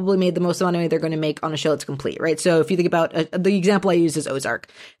probably made the most amount of money they're going to make on a show that's complete, right? So if you think about, the example I use is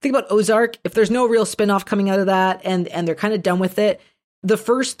Ozark. Think about Ozark, if there's no real spinoff coming out of that, and they're kind of done with it, the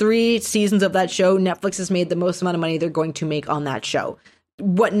first 3 seasons of that show, Netflix has made the most amount of money they're going to make on that show.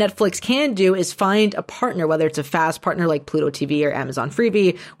 what Netflix can do is find a partner, whether it's a fast partner like Pluto TV or Amazon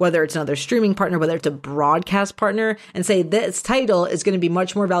Freevee, whether it's another streaming partner, whether it's a broadcast partner, and say this title is going to be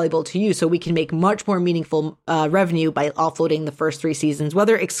much more valuable to you, so we can make much more meaningful revenue by offloading the first 3 seasons,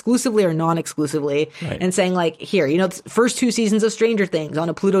 whether exclusively or non-exclusively, and saying like, here, the first 2 seasons of Stranger Things on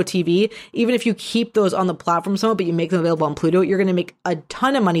a Pluto TV, even if you keep those on the platform somewhat, but you make them available on Pluto, you're going to make a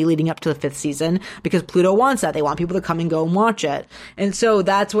ton of money leading up to the 5th season because Pluto wants that. They want people to come and go and watch it. And so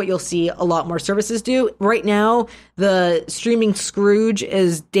that's what you'll see a lot more services do. Right now, the streaming Scrooge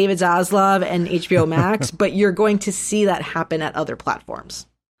is David Zaslav and HBO Max, but you're going to see that happen at other platforms.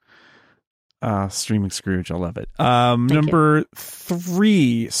 Streaming Scrooge, I love it. Number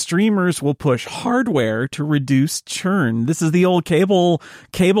 3, streamers will push hardware to reduce churn. This is the old cable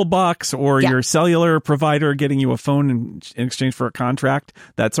box or your cellular provider getting you a phone in exchange for a contract,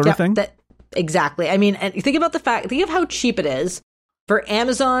 that sort of thing. Exactly. I mean, and think of how cheap it is for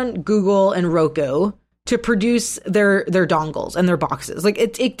Amazon, Google, and Roku to produce their dongles and their boxes. Like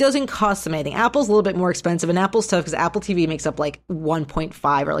it doesn't cost them anything. Apple's a little bit more expensive, and Apple's tough because Apple TV makes up like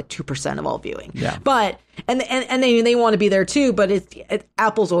 1.5 or like 2% of all viewing. Yeah. But and they want to be there too, but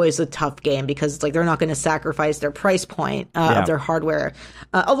Apple's always a tough game because it's like they're not going to sacrifice their price point of their hardware.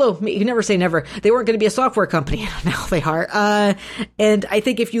 Although you can never say never. They weren't going to be a software company. Now they are. And I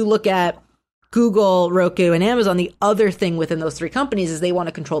think if you look at Google, Roku, and Amazon, the other thing within those 3 companies is they want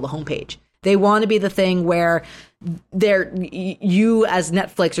to control the homepage. They want to be the thing where you as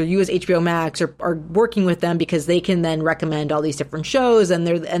Netflix or you as HBO Max are working with them because they can then recommend all these different shows,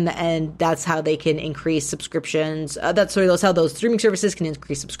 and that's how they can increase subscriptions. That's how those streaming services can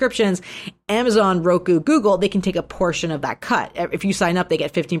increase subscriptions. Amazon, Roku, Google, they can take a portion of that cut. If you sign up, they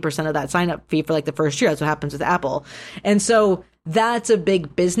get 15% of that sign up fee for like the first year. That's what happens with Apple. And so that's a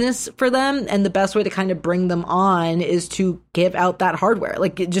big business for them, and the best way to kind of bring them on is to give out that hardware.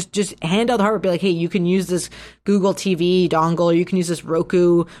 Like just hand out the hardware, be like, hey, you can use this Google TV dongle, or you can use this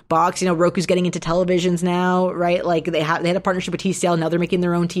Roku box. Roku's getting into televisions now, right? Like they had a partnership with TCL, now they're making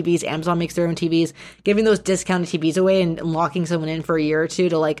their own TVs. Amazon makes their own TVs. Giving those discounted TVs away and locking someone in for a year or 2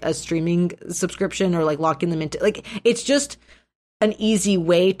 to like a streaming subscription, or like locking them into, like, it's just an easy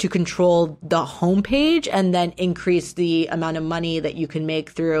way to control the homepage and then increase the amount of money that you can make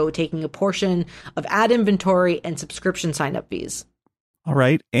through taking a portion of ad inventory and subscription sign-up fees. All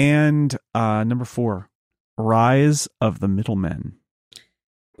right. And number 4, rise of the middlemen.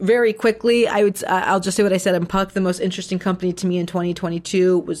 Very quickly, I'll just say what I said on Puck. The most interesting company to me in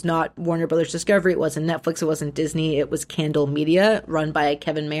 2022 was not Warner Brothers Discovery. It wasn't Netflix. It wasn't Disney. It was Candle Media, run by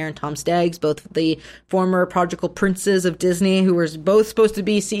Kevin Mayer and Tom Staggs, both the former prodigal princes of Disney, who were both supposed to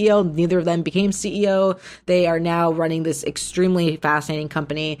be CEO. Neither of them became CEO. They are now running this extremely fascinating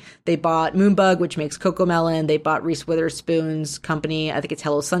company. They bought Moonbug, which makes CoComelon. They bought Reese Witherspoon's company. I think it's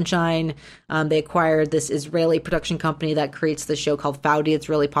Hello Sunshine. They acquired this Israeli production company that creates the show called Faudy. It's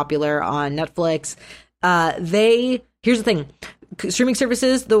really popular on Netflix. Here's the thing. Streaming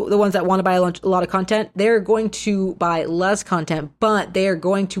services, the ones that want to buy a lot of content, they're going to buy less content, but they are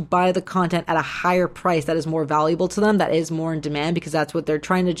going to buy the content at a higher price that is more valuable to them, that is more in demand, because that's what they're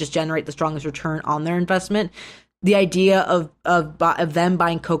trying to just generate the strongest return on their investment. The idea of them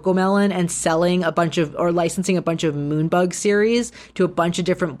buying CoComelon and selling a bunch of, or licensing a bunch of Moonbug series to a bunch of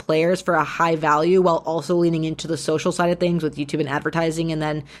different players for a high value, while also leaning into the social side of things with YouTube and advertising, and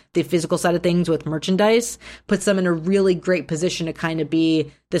then the physical side of things with merchandise, puts them in a really great position to kind of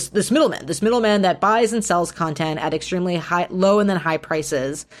be this middleman that buys and sells content at extremely low and then high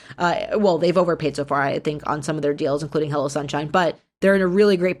prices. Well, they've overpaid so far, I think, on some of their deals, including Hello Sunshine, but they're in a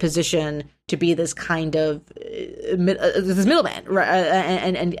really great position to be this kind of this middleman, right,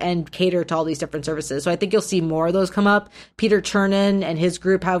 and cater to all these different services. So I think you'll see more of those come up. Peter Chernin and his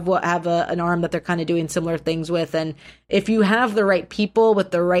group have an arm that they're kind of doing similar things with. And if you have the right people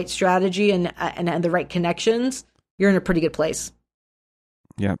with the right strategy and the right connections, you're in a pretty good place.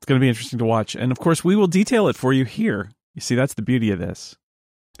 Yeah, it's going to be interesting to watch. And of course, we will detail it for you here. You see, that's the beauty of this,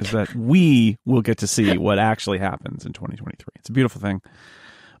 is that we will get to see what actually happens in 2023. It's a beautiful thing.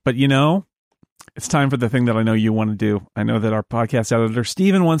 But, it's time for the thing that I know you want to do. I know that our podcast editor,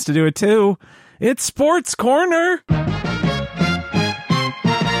 Steven, wants to do it too. It's Sports Corner.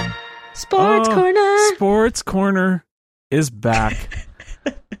 Sports Corner is back.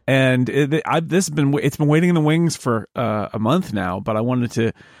 And it's been waiting in the wings for a month now, but I wanted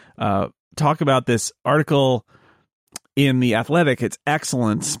to talk about this article in The Athletic. It's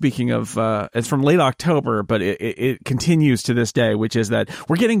excellent. Speaking of, it's from late October, but it continues to this day, which is that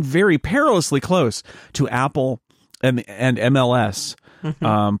we're getting very perilously close to Apple and MLS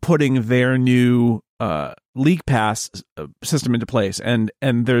putting their new League Pass system into place, and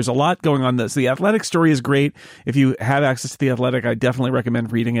there's a lot going on. The Athletic story is great. If you have access to The Athletic, I definitely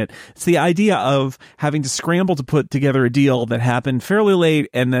recommend reading it. It's the idea of having to scramble to put together a deal that happened fairly late,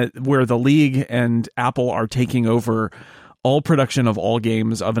 and that where the league and Apple are taking over all production of all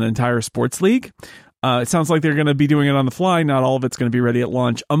games of an entire sports league. It sounds like they're going to be doing it on the fly. Not all of it's going to be ready at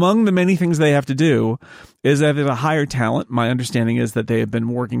launch. Among the many things they have to do is that they have to hire talent. My understanding is that they have been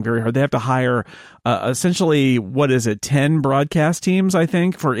working very hard. They have to hire essentially, 10 broadcast teams, I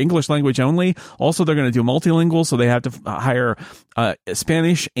think, for English language only. Also, they're going to do multilingual, so they have to hire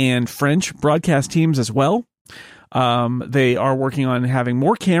Spanish and French broadcast teams as well. They are working on having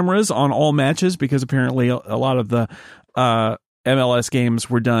more cameras on all matches because apparently a lot of the MLS games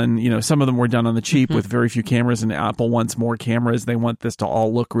were done, some of them were done on the cheap with very few cameras, and Apple wants more cameras. They want this to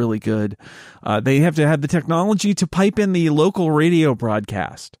all look really good. They have to have the technology to pipe in the local radio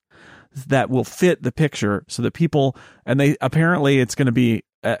broadcast that will fit the picture so that people, and apparently it's going to be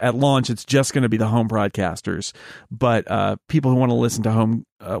at launch, it's just going to be the home broadcasters, but people who want to listen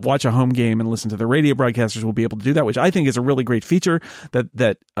to watch a home game and listen to the radio broadcasters will be able to do that, which I think is a really great feature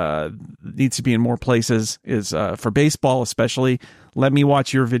that needs to be in more places. Is for baseball especially. Let me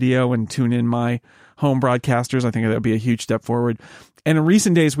watch your video and tune in my home broadcasters. I think that would be a huge step forward. And in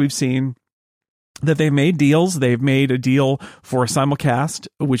recent days, we've seen that they've made deals. They've made a deal for a simulcast,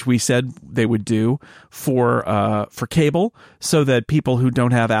 which we said they would do for cable, so that people who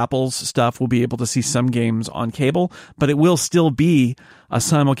don't have Apple's stuff will be able to see some games on cable, but it will still be a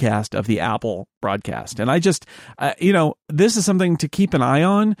simulcast of the Apple broadcast. And I just, this is something to keep an eye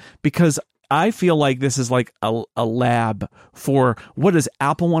on, because I feel like this is like a lab for what does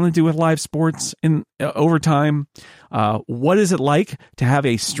Apple want to do with live sports over time. What is it like to have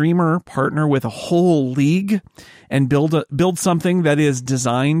a streamer partner with a whole league and build something that is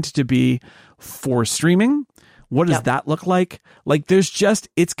designed to be for streaming? What does that look like? Like,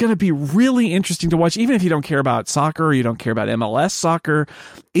 it's going to be really interesting to watch, even if you don't care about soccer or you don't care about MLS soccer.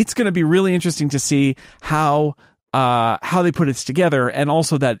 It's going to be really interesting to see how they put it together, and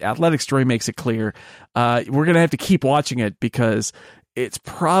also that Athletic story makes it clear. We're going to have to keep watching it because it's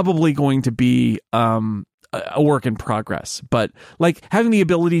probably going to be a work in progress. But like having the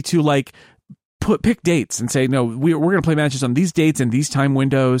ability to pick dates and say, no, we're going to play matches on these dates and these time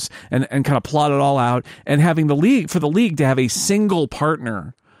windows, and kind of plot it all out, and having the league to have a single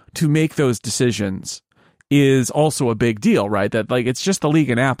partner to make those decisions is also a big deal, right? That it's just the league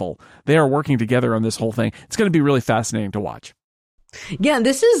and Apple. They are working together on this whole thing. It's going to be really fascinating to watch. Yeah,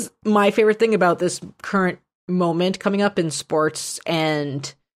 this is my favorite thing about this current moment coming up in sports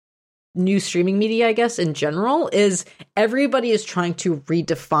and new streaming media, I guess, in general, is everybody is trying to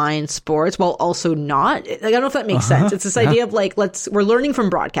redefine sports while also not. I don't know if that makes sense. It's this idea of we're learning from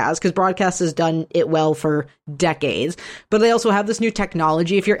broadcast, because broadcast has done it well for decades, but they also have this new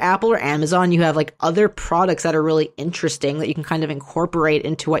technology. If you're Apple or Amazon, you have other products that are really interesting that you can kind of incorporate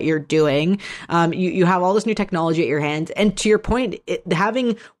into what you're doing. You have all this new technology at your hands. And to your point,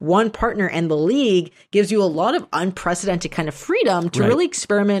 having one partner and the league gives you a lot of unprecedented kind of freedom to really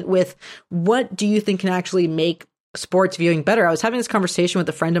experiment with what do you think can actually make sports viewing better. I was having this conversation with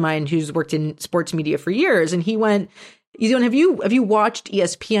a friend of mine who's worked in sports media for years, and he went, have you watched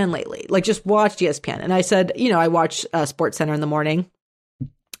ESPN lately? Just watched ESPN. And I said, I watch Sports Center in the morning.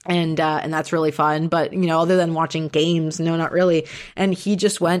 And that's really fun. But, other than watching games, no, not really. And he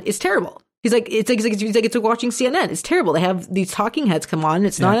just went, it's terrible. He's like, it's like watching CNN. It's terrible. They have these talking heads come on.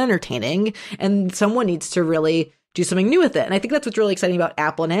 It's not entertaining. And someone needs to really do something new with it. And I think that's what's really exciting about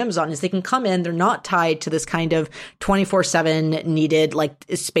Apple and Amazon is they can come in. They're not tied to this kind of 24/7 needed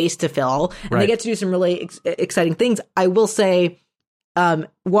space to fill. And they get to do some really exciting things. I will say,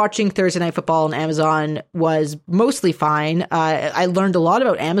 watching Thursday Night Football on Amazon was mostly fine. I learned a lot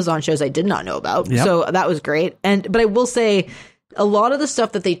about Amazon shows I did not know about. Yep. So that was great. But I will say a lot of the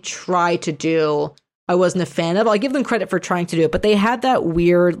stuff that they try to do, I wasn't a fan of. I'll give them credit for trying to do it, but they had that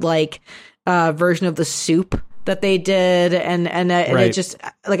weird version of The Soup that they did, and it just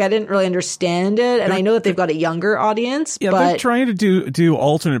I didn't really understand it, and I know that they've got a younger audience. Yeah, but they're trying to do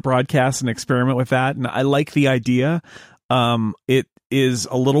alternate broadcasts and experiment with that, and I like the idea. It is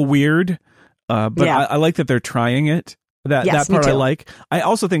a little weird, but I like that they're trying it. That part I like. I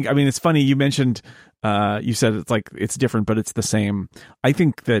also think, it's funny you mentioned. You said it's different, but it's the same. I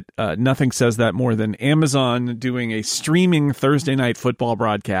think that nothing says that more than Amazon doing a streaming Thursday night football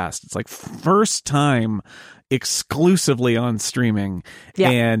broadcast. It's first time exclusively on streaming.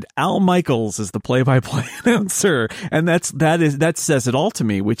 And Al Michaels is the play-by-play announcer, and that says it all to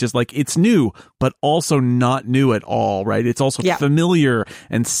me, which is like, it's new but also not new at all, right? It's also familiar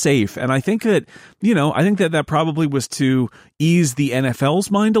and safe. And I think that that probably was to ease the NFL's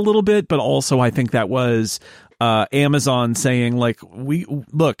mind a little bit, but also I think that was Amazon saying, like, we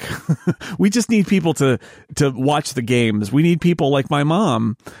just need people to watch the games. We need people like my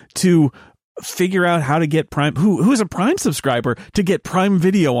mom to figure out how to get Prime, who is a Prime subscriber, to get Prime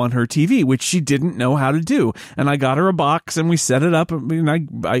Video on her TV, which she didn't know how to do. And I got her a box and we set it up. And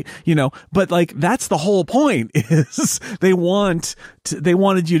I but like, that's the whole point, is they wanted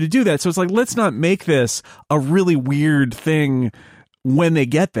you to do that. So it's like, let's not make this a really weird thing. When they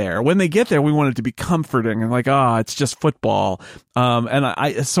get there, we want it to be comforting and like, it's just football. And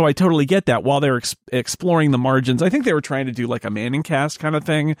I totally get that. While they're exploring the margins, I think they were trying to do like a Manning cast kind of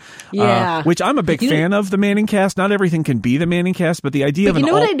thing. Yeah. Which I'm a big fan of, the Manning cast. Not everything can be the Manning cast, but the idea of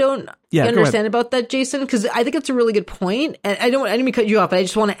what I don't understand about that, Jason, because I think it's a really good point. And I didn't mean to cut you off, but I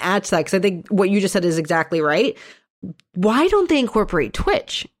just want to add to that, because I think what you just said is exactly right. Why don't they incorporate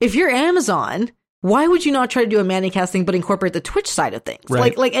Twitch? If you're Amazon, why would you not try to do a Manning casting but incorporate the Twitch side of things?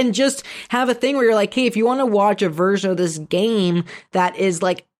 Right. Like, and just have a thing where you're like, hey, if you want to watch a version of this game that is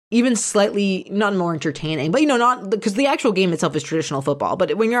like even slightly not more entertaining, but not because the actual game itself is traditional football.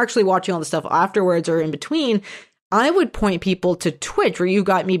 But when you're actually watching all the stuff afterwards or in between, I would point people to Twitch, where you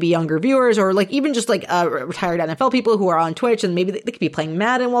got maybe younger viewers, or like even just like retired NFL people who are on Twitch, and maybe they could be playing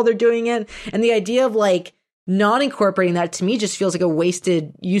Madden while they're doing it. And the idea of like not incorporating that, to me, just feels like a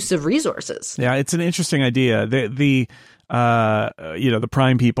wasted use of resources. Yeah, it's an interesting idea. The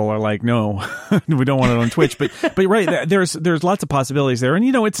Prime people are like, no, we don't want it on Twitch. But right, there's lots of possibilities there, and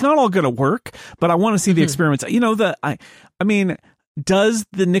it's not all going to work. But I want to see the experiments. I mean, does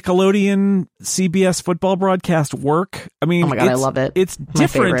the Nickelodeon CBS football broadcast work? I mean, oh my God, I love it. It's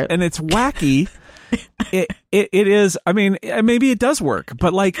different and it's wacky. It is. I mean, maybe it does work,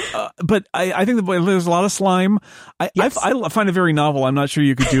 but like, but I think there's a lot of slime. I find it very novel. I'm not sure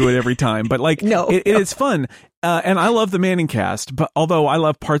you could do it every time, but like, it's fun. And I love the Manning cast, but although I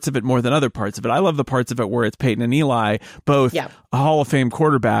love parts of it more than other parts of it, I love the parts of it where it's Peyton and Eli, both Hall of Fame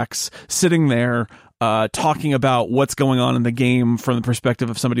quarterbacks, sitting there, talking about what's going on in the game from the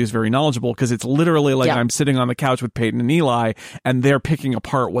perspective of somebody who's very knowledgeable, because it's literally like I'm sitting on the couch with Peyton and Eli, and they're picking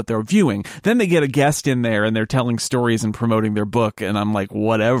apart what they're viewing. Then they get a guest in there, and they're telling stories and promoting their book, and I'm like,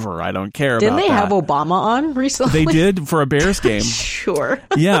 whatever, I don't care Didn't about that. Didn't they have Obama on recently? They did, for a Bears game. Sure.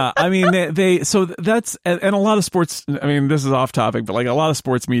 Yeah, I mean, so that's, and a lot of sports, I mean, this is off topic, but like a lot of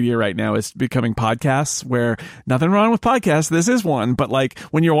sports media right now is becoming podcasts, where nothing wrong with podcasts, this is one, but like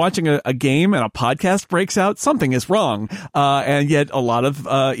when you're watching a game and a podcast breaks out, something is wrong. And yet a lot of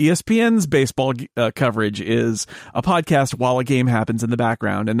ESPN's baseball coverage is a podcast while a game happens in the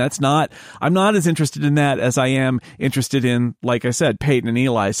background. And I'm not as interested in that as I am interested in, like I said, Peyton and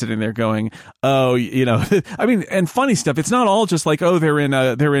Eli sitting there going, I mean, and funny stuff. It's not all just like, they're in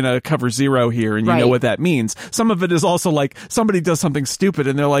a cover zero here, and you know what that means. Some of it is also like somebody does something stupid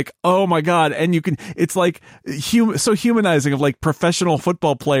and they're like, oh my God. And it's like so humanizing of like professional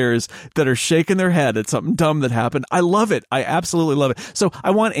football players that are shaking their head at something dumb that happened. I love it. I absolutely love it. So I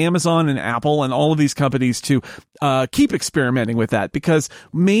want Amazon and Apple and all of these companies to keep experimenting with that, because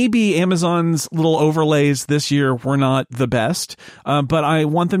maybe Amazon's little overlays this year were not the best, but I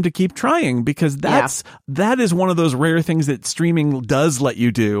want them to keep trying, because that is one of those rare things that streaming does let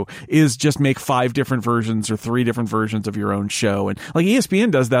you do, is just make 5 different versions or 3 different versions of your own show. And like ESPN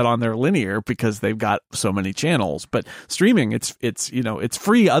does that on their linear because they've got so many channels, but streaming, it's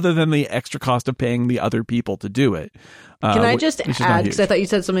free, other than the extra cost of paying the other people to do it. Can I just add, because I thought you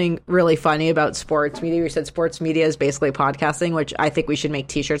said something really funny about sports media. You said sports media is basically podcasting, which I think we should make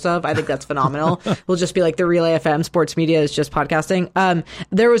t-shirts of. I think that's phenomenal. We'll just be like the Relay FM, sports media is just podcasting.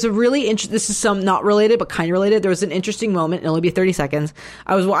 There was a really this is some not related, but kind of related. There was an interesting moment, it'll only be 30 seconds.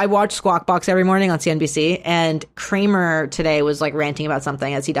 I watch Squawk Box every morning on CNBC, and Kramer today was like ranting about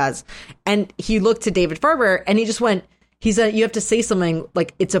something, as he does. And he looked to David Farber and he just went, he said, you have to say something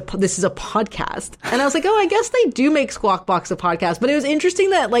like this is a podcast. And I was like, I guess they do make Squawk Box a podcast. But it was interesting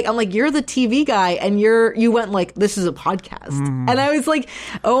that I'm like, you're the TV guy and you went like, this is a podcast. And I was like,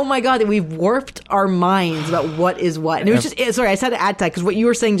 oh my God, we've warped our minds about what is what. And it was just, sorry, I just had to add to that, because what you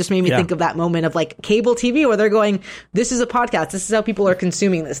were saying just made me think of that moment of like cable TV, where they're going, this is a podcast. This is how people are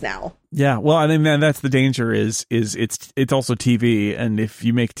consuming this now. Yeah, well, I mean, man, that's the danger is it's also TV, and if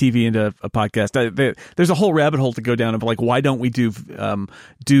you make TV into a podcast, there's a whole rabbit hole to go down of like, why don't we do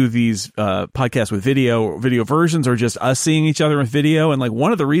these podcasts with video versions, or just us seeing each other with video? And like,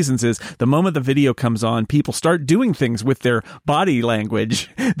 one of the reasons is the moment the video comes on, people start doing things with their body language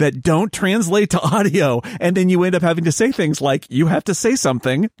that don't translate to audio, and then you end up having to say things like, you have to say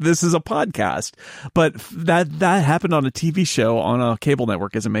something, this is a podcast. But that happened on a TV show on a cable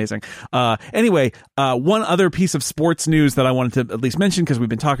network is amazing. Anyway, one other piece of sports news that I wanted to at least mention, because we've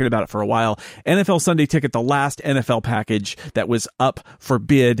been talking about it for a while. NFL Sunday Ticket, the last NFL package that was up for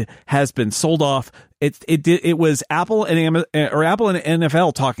bid, has been sold off. It was Apple and Apple and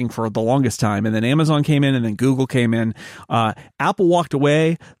NFL talking for the longest time, and then Amazon came in, and then Google came in. Apple walked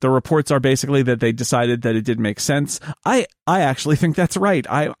away. The reports are basically that they decided that it didn't make sense. I actually think that's right.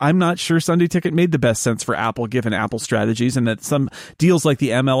 I'm not sure Sunday Ticket made the best sense for Apple, given Apple's strategies, and that some deals like the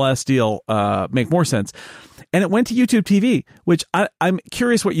MLS deal make more sense. And it went to YouTube TV, which I'm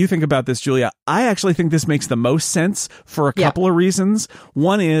curious what you think about this, Julia. I actually think this makes the most sense for a couple of reasons.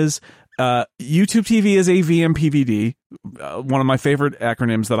 One is YouTube TV is a vMPVD, one of my favorite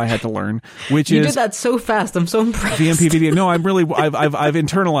acronyms that I had to learn, which you did that so fast. I'm so impressed. vMPVD. No, I've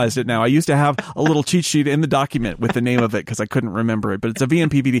internalized it now. I used to have a little cheat sheet in the document with the name of it because I couldn't remember it, but it's a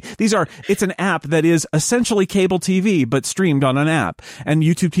vMPVD. It's an app that is essentially cable TV, but streamed on an app. And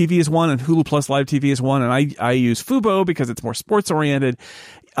YouTube TV is one, and Hulu Plus Live TV is one, and I use Fubo because it's more sports oriented.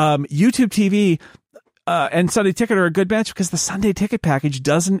 YouTube TV and Sunday Ticket are a good match because the Sunday Ticket package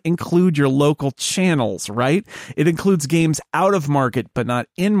doesn't include your local channels, right? It includes games out of market, but not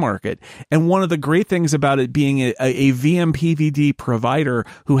in market. And one of the great things about it being a vMPVD provider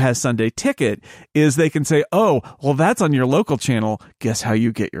who has Sunday Ticket is they can say, oh, well, that's on your local channel. Guess how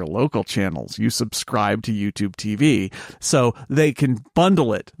you get your local channels? You subscribe to YouTube TV. So they can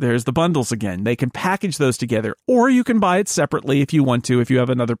bundle it. There's the bundles again. They can package those together, or you can buy it separately if you want to, if you have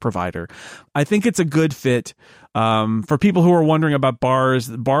another provider. I think it's a good fit. For people who are wondering about bars,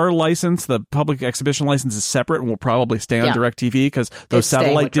 the bar license, the public exhibition license is separate and will probably stay on DirecTV because those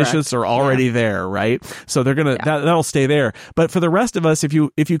satellite dishes are already there, right? So they're gonna that'll stay there. But for the rest of us, if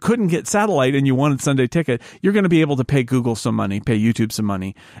you couldn't get satellite and you wanted Sunday Ticket, you're going to be able to pay Google some money, pay YouTube some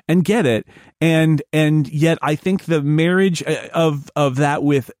money, and get it. And yet, I think the marriage of that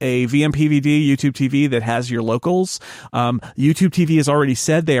with a vMPVD YouTube TV that has your locals, YouTube TV has already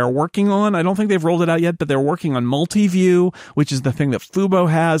said they are working on. I don't think they've rolled it out yet, but they're working on Multiview, which is the thing that Fubo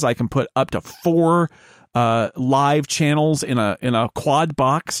has. I can put up to 4 live channels in a quad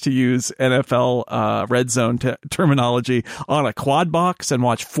box, to use NFL red zone terminology, on a quad box and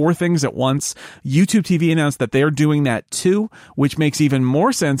watch 4 things at once. YouTube TV announced that they're doing that too, which makes even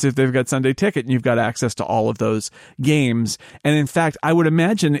more sense if they've got Sunday Ticket and you've got access to all of those games. And in fact, I would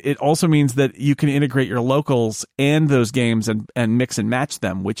imagine it also means that you can integrate your locals and those games and mix and match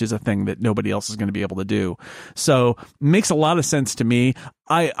them, which is a thing that nobody else is going to be able to do. So makes a lot of sense to me.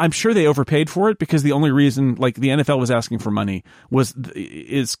 I'm sure they overpaid for it, because the only reason, like, the NFL was asking for money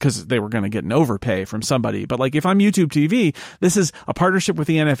is because they were going to get an overpay from somebody. But like, if I'm YouTube TV, this is a partnership with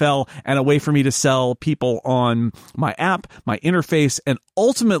the NFL and a way for me to sell people on my app, my interface, and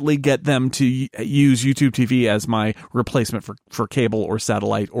ultimately get them to use YouTube TV as my replacement for cable or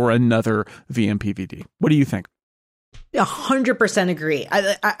satellite or another vMPVD. What do you think? 100% agree.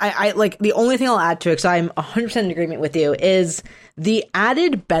 I like, the only thing I'll add to it, because I'm 100% in agreement with you, is the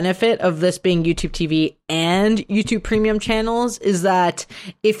added benefit of this being YouTube TV and YouTube Premium channels is that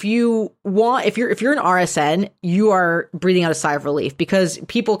if you're an RSN, you are breathing out a sigh of relief, because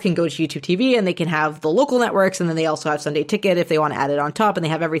people can go to YouTube TV and they can have the local networks, and then they also have Sunday Ticket if they want to add it on top, and they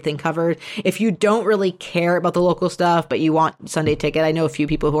have everything covered. If you don't really care about the local stuff, but you want Sunday Ticket, I know a few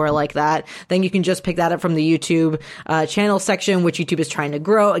people who are like that, then you can just pick that up from the YouTube channel section, which YouTube is trying to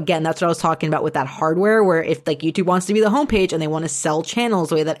grow. Again, that's what I was talking about with that hardware, where if like YouTube wants to be the homepage and they want to sell channels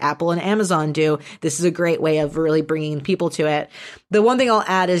the way that Apple and Amazon do, this is a great way of really bringing people to it. The one thing I'll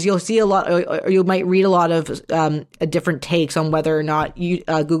add is you'll see a lot, or you might read a lot of different takes on whether or not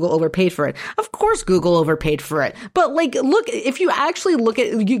Google overpaid for it. Of course, Google overpaid for it. But like, look, if you actually look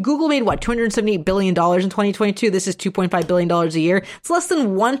at, Google made what, $278 billion in 2022. This is $2.5 billion a year. It's less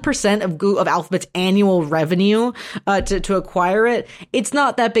than 1% of Alphabet's annual revenue to acquire it. It's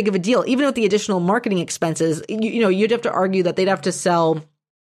not that big of a deal. Even with the additional marketing expenses, you'd have to argue that they'd have to sell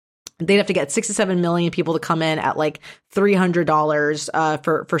they'd have to get 6 to 7 million people to come in at like $300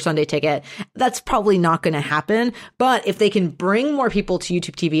 for Sunday Ticket. That's probably not going to happen. But if they can bring more people to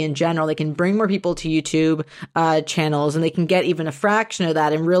YouTube TV in general, they can bring more people to YouTube channels, and they can get even a fraction of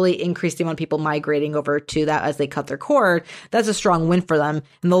that and really increase the amount of people migrating over to that as they cut their cord, that's a strong win for them.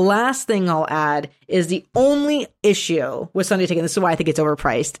 And the last thing I'll add is the only issue with Sunday Ticket, and this is why I think it's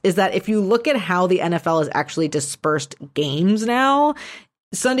overpriced, is that if you look at how the NFL has actually dispersed games now,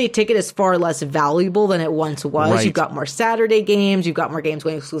 Sunday Ticket is far less valuable than it once was. Right. You've got more Saturday games. You've got more games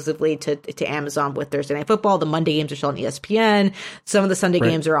going exclusively to Amazon with Thursday Night Football. The Monday games are still on ESPN. Some of the Sunday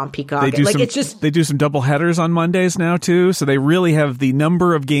games are on Peacock. They do some double headers on Mondays now too. So they really have the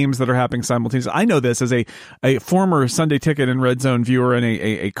number of games that are happening simultaneously. I know this as a former Sunday Ticket and Red Zone viewer and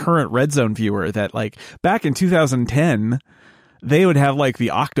a current Red Zone viewer that like back in 2010, they would have like the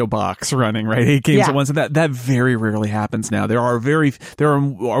Octobox running, right? 8 games at once. And that very rarely happens now. There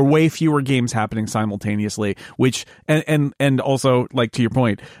are way fewer games happening simultaneously, which, and also like to your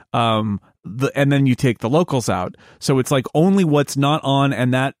point, and then you take the locals out. So it's like only what's not on,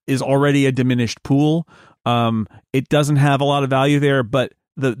 and that is already a diminished pool. It doesn't have a lot of value there, but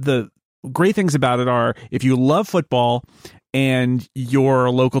the great things about it are if you love football and your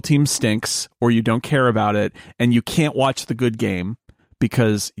local team stinks or you don't care about it and you can't watch the good game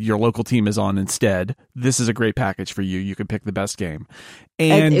because your local team is on instead, this is a great package for you. You can pick the best game.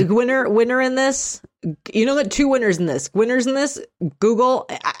 And winner in this, you know, that 2 winners in this. Winners in this, Google.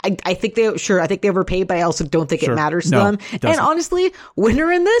 I think they overpaid, but I also don't think it matters to them. And honestly,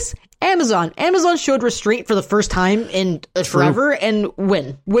 winner in this, Amazon. Amazon showed restraint for the first time in forever and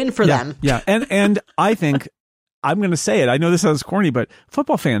win for them. Yeah, and I think I'm going to say it. I know this sounds corny, but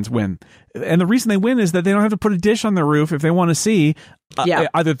football fans win. And the reason they win is that they don't have to put a dish on their roof if they want to see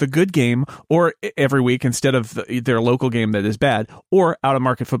either the good game or every week instead of their local game that is bad, or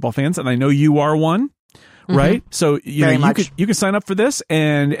out-of-market football fans. And I know you are one. Right. So, you can sign up for this,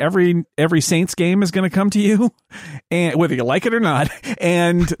 and every Saints game is going to come to you, and whether you like it or not.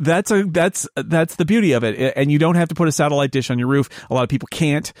 And that's the beauty of it. And you don't have to put a satellite dish on your roof. A lot of people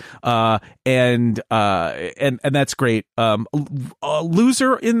can't. And that's great. A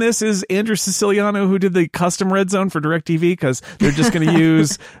loser in this is Andrew Siciliano, who did the custom Red Zone for DirecTV, because they're just going to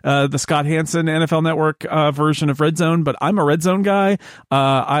use the Scott Hansen NFL Network version of Red Zone. But I'm a Red Zone guy.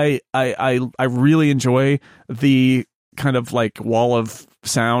 I really enjoy the kind of like wall of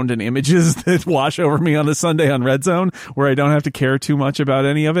sound and images that wash over me on a Sunday on Red Zone, where I don't have to care too much about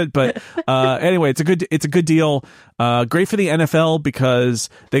any of it. But anyway, it's a good deal. Great for the NFL because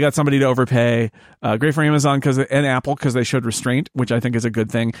they got somebody to overpay. Great for Amazon and Apple because they showed restraint, which I think is a good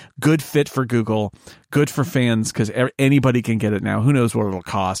thing. Good fit for Google. Good for fans because anybody can get it now. Who knows what it'll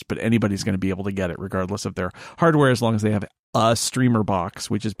cost, but anybody's going to be able to get it regardless of their hardware, as long as they have a streamer box,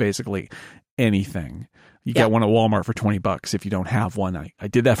 which is basically anything. You get one at Walmart for $20 if you don't have one. I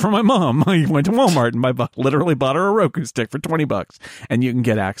did that for my mom. I went to Walmart and literally bought her a Roku stick for $20, and you can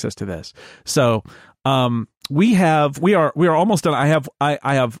get access to this. So we are almost done.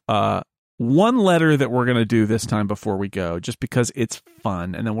 I have one letter that we're going to do this time before we go, just because it's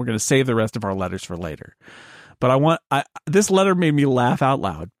fun, and then we're going to save the rest of our letters for later. But this letter made me laugh out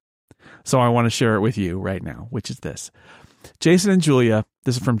loud, so I want to share it with you right now, which is this. Jason and Julia,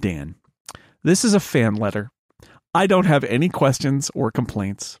 this is from Dan. This is a fan letter. I don't have any questions or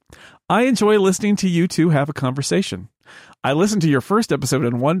complaints. I enjoy listening to you two have a conversation. I listened to your first episode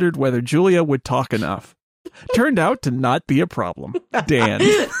and wondered whether Julia would talk enough. Turned out to not be a problem. Dan.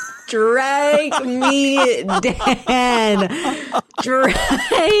 Drag me, Dan.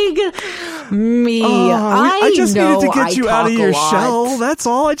 Drag me. I just needed to get you out of your shell. That's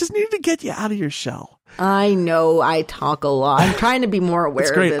all. I just needed to get you out of your shell. I know I talk a lot. I'm trying to be more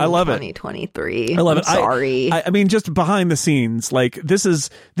aware of it in 2023. I love it. Sorry. I mean, just behind the scenes, like this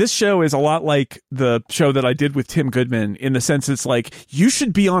show is a lot like the show that I did with Tim Goodman, in the sense it's like, you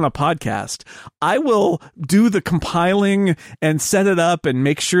should be on a podcast. I will do the compiling and set it up and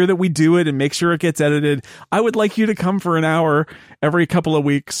make sure that we do it and make sure it gets edited. I would like you to come for an hour every couple of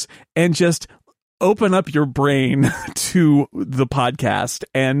weeks and just open up your brain to the podcast,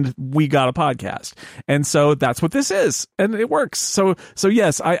 and we got a podcast. And so that's what this is, and it works. So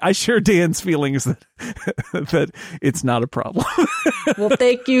yes, I share Dan's feelings that it's not a problem. Well,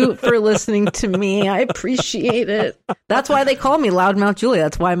 thank you for listening to me. I appreciate it. That's why they call me Loudmouth Julia.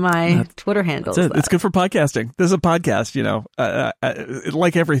 That's why my Twitter handle is that. It's good for podcasting. This is a podcast,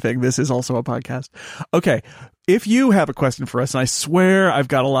 like everything. This is also a podcast. Okay. if you have a question for us, and I swear I've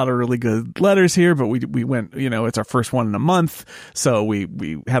got a lot of really good letters here, but we went, it's our first one in a month, so we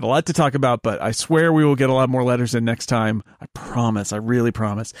had a lot to talk about, but I swear we will get a lot more letters in next time. I promise. I really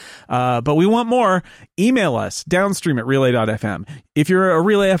promise. But we want more. Email us, downstream@relay.fm. If you're a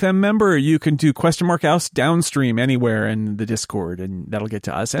Relay FM member, you can do !house downstream anywhere in the Discord, and that'll get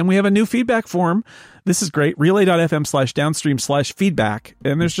to us. And we have a new feedback form. This is great. Relay.fm/downstream/feedback.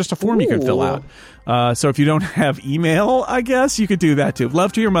 And there's just a form you can fill out. So if you don't have email, I guess you could do that too.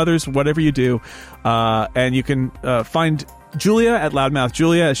 Love to your mothers, whatever you do. And you can find Julia at Loudmouth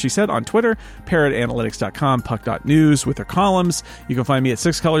Julia, as she said, on Twitter, parrotanalytics.com, puck.news with her columns. You can find me at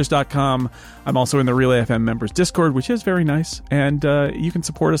sixcolors.com. I'm also in the Relay FM members Discord, which is very nice. And you can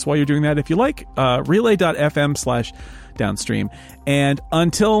support us while you're doing that if you like. Relay.fm/downstream. And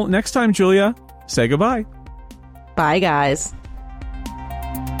until next time, Julia, say goodbye. Bye, guys.